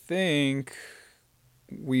I think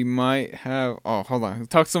we might have. Oh, hold on.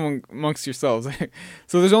 Talk to someone amongst yourselves.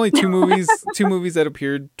 So there's only two movies that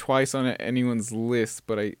appeared twice on anyone's list,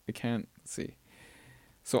 but I can't see.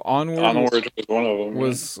 So Onward was one of them.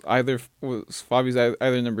 was Fabi's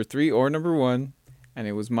either number 3 or number 1, and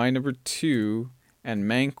it was my number 2, and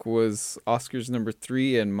Mank was Oscar's number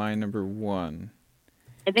 3 and my number 1.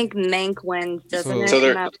 I think Mank wins, doesn't So- it? So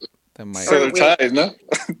they're- That might. So they're tied, no?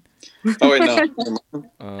 Oh wait, no.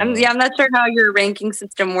 I'm not sure how your ranking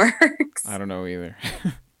system works. I don't know either.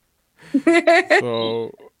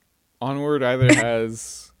 So Onward either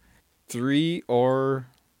has 3 or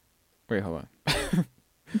wait, hold on.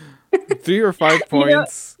 3 or 5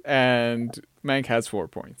 points, and Mank has 4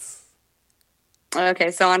 points.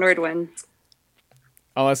 Okay, so Onward wins.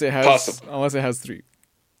 Unless it has Possible. unless it has 3.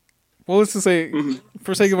 Well, let's just say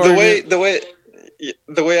for sake of the argument,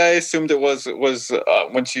 way I assumed it was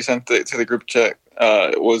when she sent it to the group chat,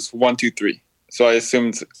 it was 1, 2, 3. So I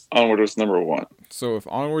assumed Onward was number 1. so if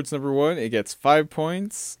Onward's number 1, it gets 5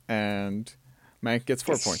 points, and Mank gets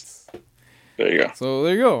 4 points. There you go. So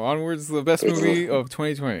there you go. Onward's the best movie of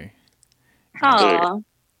 2020. Aw.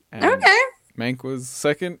 And Okay. Mank was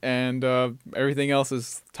second, and everything else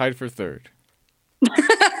is tied for third.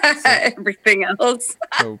 Everything else.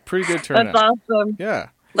 So pretty good That's turnout. awesome. Yeah.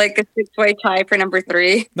 Like a 6-way tie for number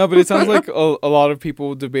 3. No, but it sounds like a lot of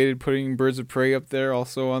people debated putting Birds of Prey up there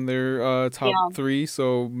also on their top 3.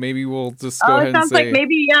 So maybe we'll just go Oh, ahead it and sounds say like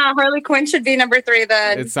maybe Harley Quinn should be number 3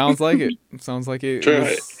 then. it sounds like it. It sounds like it. Sure.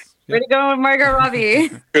 was- Way to go, Margot Robbie.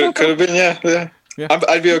 Could have been, yeah. Yeah.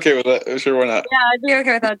 I'd be okay with that. Sure, why not? Yeah, I'd be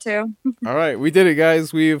okay with that too. All right, we did it,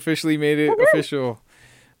 guys. We officially made it official.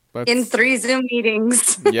 But In 3 Zoom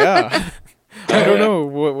meetings. yeah, I don't know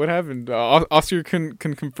what happened. Oscar can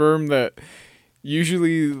confirm that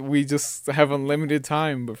usually we just have unlimited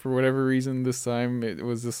time, but for whatever reason this time it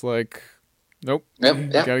was just like, nope,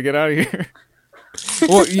 Yep. gotta get out of here.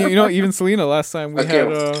 Well, you know, even Selena last time we Okay.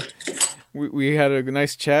 had we had a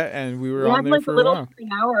nice chat and we were We on had there like a for a little while.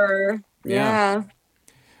 3-hour. Yeah.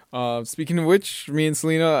 Yeah. Speaking of which, me and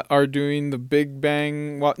Selena are doing the Big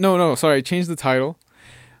Bang. No, sorry, I changed the title.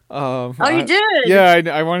 Oh, you did? Yeah,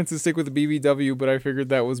 I wanted to stick with the BBW, but I figured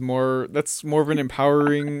that's more of an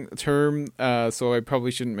empowering term, so I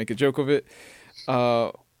probably shouldn't make a joke of it.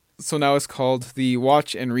 So now it's called the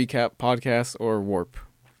Watch and Recap Podcast, or WARP.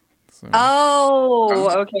 So, Oh,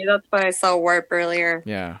 okay. That's why I saw Warp earlier.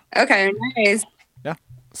 yeah. Okay, nice.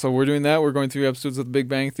 So we're doing that. We're going through episodes of The Big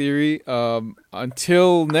Bang Theory.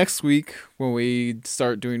 Until next week when we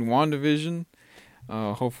start doing WandaVision.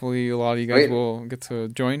 Hopefully a lot of you guys will get to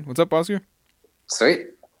join. What's up, Oscar? Sweet.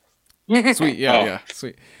 Sweet. Yeah,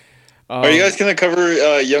 sweet. Are you guys going to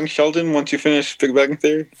cover Young Sheldon once you finish Big Bang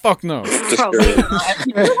Theory? Fuck no. Probably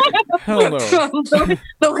not. Hell no. The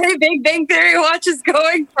way Big Bang Theory watch is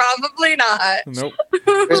going, probably not. Nope.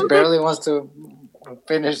 Chris barely wants to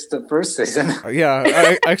finish the first season.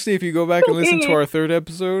 Actually, if you go back and listen to our third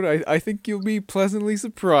episode, I think you'll be pleasantly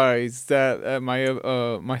surprised at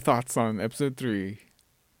my thoughts on episode 3.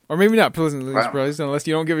 Or maybe not pleasantly surprised, unless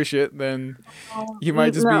you don't give a shit, then you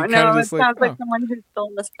might just be kind of just like... No, it sounds like someone who's still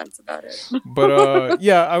on the fence about it. But,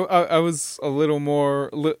 I was a little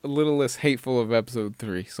less hateful of episode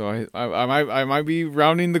 3, so I might be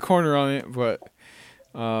rounding the corner on it, but,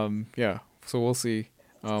 so we'll see.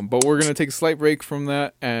 But we're going to take a slight break from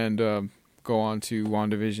that and go on to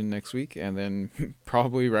WandaVision next week, and then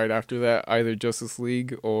probably right after that, either Justice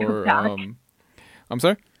League or... I'm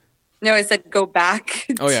sorry? No, I said go back.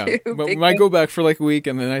 Oh yeah, but we might go back for like a week,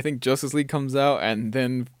 and then I think Justice League comes out, and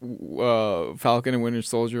then Falcon and Winter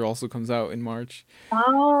Soldier also comes out in March.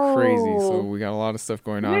 Oh, crazy! So we got a lot of stuff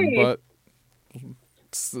going on, but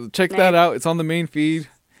check that out. It's on the main feed.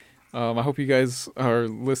 I hope you guys are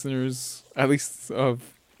listeners, at least of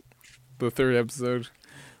the third episode.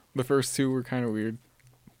 The first 2 were kind of weird,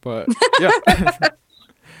 but yeah.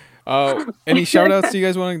 Any shout outs you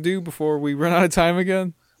guys want to do before we run out of time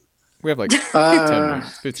again? We have like 10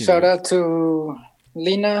 minutes, 15 shout minutes. out to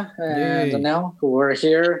Lena and Donnell who were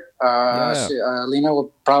here. Lena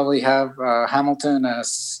will probably have Hamilton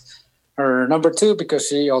as her number 2 because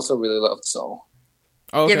she also really loved Soul.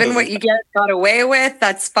 Oh, okay. Given what you got away with,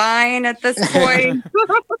 that's fine at this point.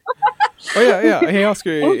 Oh yeah. Hey Oscar,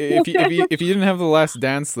 if you didn't have The Last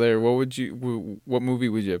Dance there, what movie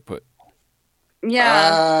would you have put?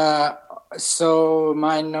 Yeah. So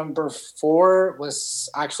my number 4 was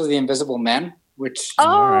actually The Invisible Man, which is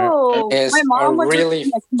my mom a really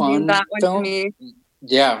fun that one film. to me.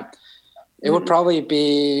 Yeah, it would probably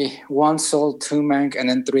be 1 Soul, 2 Mank, and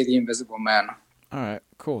then 3 The Invisible Man. All right,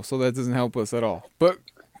 cool. So that doesn't help us at all, but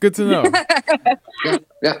good to know.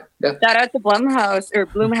 Yeah. Shout out to Blumhouse or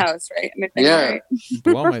Bloomhouse, right? Right?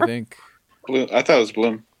 Blum, I think. Bloom. I thought it was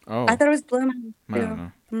Bloom. Oh, I thought it was Bloomhouse. I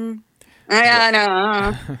don't know. I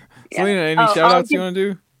know. Selena, any shout outs you want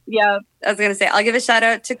to do? Yeah, I was going to say, I'll give a shout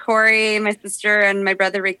out to Corey, my sister, and my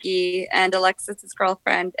brother Ricky, and Alexis'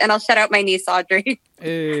 girlfriend. And I'll shout out my niece Audrey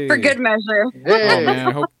for good measure. Hey. Oh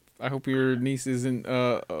man, I hope your niece isn't.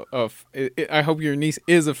 I hope your niece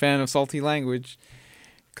is a fan of Salty Language,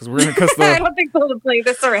 because we're gonna cuss the. I don't think they'll play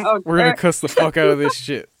this around. We're gonna cuss the fuck out of this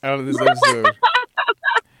shit out of this episode.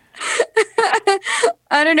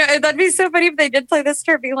 I don't know. That'd be so funny if they did play this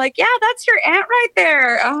to her, being like, "Yeah, that's your aunt right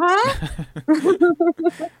there."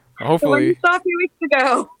 Hopefully, saw a few weeks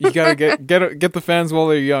ago. You gotta get the fans while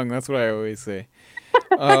they're young. That's what I always say.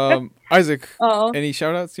 Isaac, any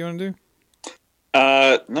shout outs you want to do?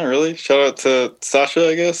 Not really. Shout out to Sasha,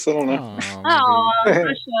 I guess. I don't know.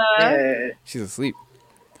 Sasha. She's asleep.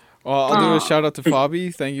 Well, I'll do a shout out to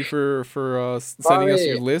Fabi. Thank you for sending us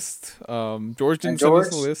your list. George didn't send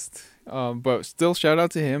us a list, but still shout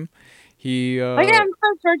out to him. He. I'm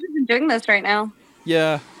surprised George isn't doing this right now.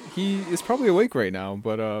 Yeah, he is probably awake right now,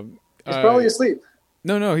 but he's probably asleep.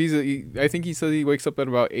 No, I think he said he wakes up at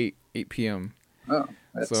about 8 p.m. Oh,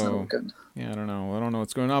 that's so good. Yeah, I don't know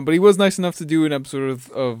what's going on, but he was nice enough to do an episode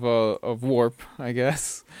of Warp, I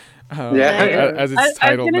guess. As it's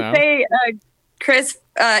titled now. I was gonna say, Chris,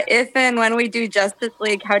 if and when we do Justice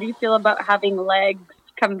League, how do you feel about having Legs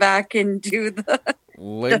come back and do the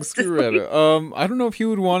Legs Scaretta? I don't know if he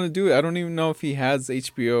would want to do it. I don't even know if he has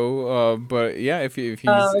HBO. But yeah, if he's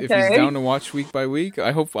down to watch week by week,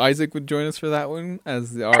 I hope Isaac would join us for that one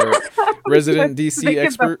as our resident DC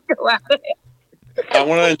expert. I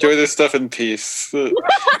want to enjoy this stuff in peace.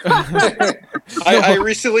 I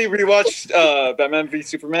recently rewatched Batman v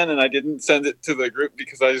Superman, and I didn't send it to the group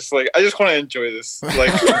because I just want to enjoy this.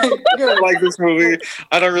 Like this movie.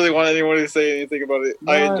 I don't really want anyone to say anything about it.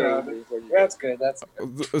 I enjoy it. That's good. That's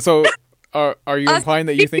good. So, are you implying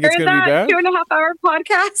that you think it's going to be bad? 2.5-hour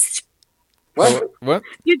podcast. What?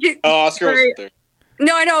 Did you? Oh, Oscar wasn't there.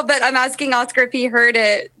 No, I know, but I'm asking Oscar if he heard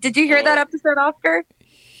it. Did you hear that episod, Oscar?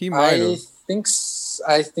 He might have.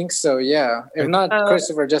 I think so. Yeah. If not,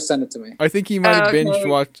 Christopher just sent it to me. I think he might have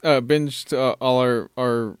binged all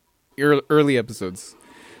our early episodes.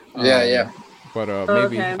 Yeah. But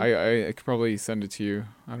maybe I could probably send it to you.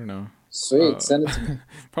 I don't know. Sweet, send it to me.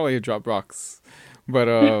 Probably a Dropbox. But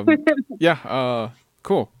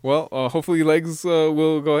Cool. Well, hopefully Legs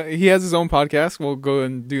will go. He has his own podcast. We'll go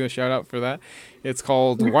and do a shout out for that. It's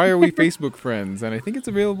called "Why Are We Facebook Friends?" and I think it's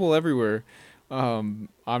available everywhere. I'm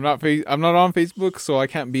not on Facebook, so I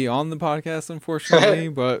can't be on the podcast, unfortunately.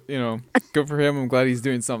 But good for him. I'm glad he's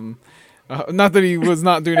doing something. Not that he was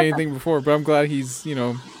not doing anything before, but I'm glad he's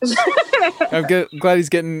glad he's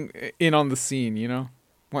getting in on the scene.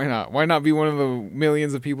 Why not? Why not be one of the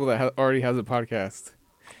millions of people that already has a podcast?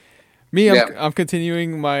 Me, I'm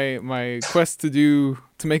continuing my quest to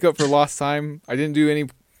make up for lost time. I didn't do any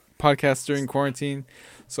podcasts during quarantine,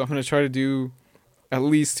 so I'm gonna try to do at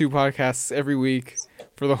least 2 podcasts every week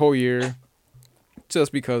for the whole year,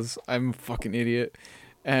 just because I'm a fucking idiot.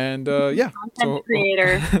 And content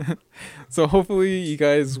creator. So hopefully you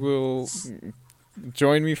guys will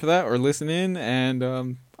join me for that or listen in.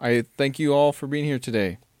 And I thank you all for being here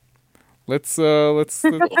today. Let's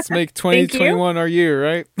make 2021 our year,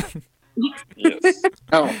 right? Yes.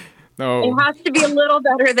 No. It has to be a little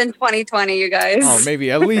better than 2020, you guys. Oh,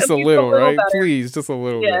 maybe at least a little, right? Better. Please, just a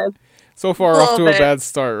little bit. So far, off to a bad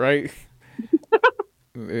start, right?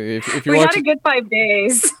 if you had a good 5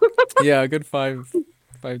 days. Yeah, a good 5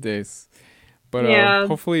 days. But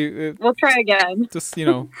hopefully we'll try again. Just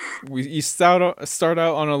you start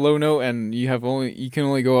out on a low note, and you can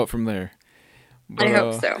only go up from there. But, I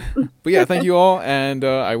hope so. But yeah, thank you all, and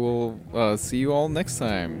I will see you all next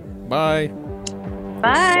time. Bye.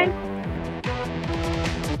 Bye.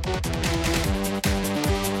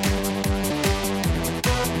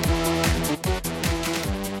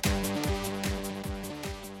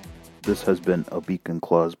 This has been a Beak and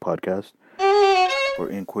Claws podcast. For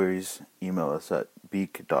inquiries, email us at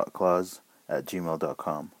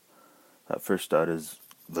beak.claws@gmail.com. That first dot is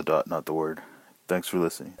the dot, not the word. Thanks for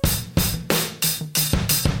listening.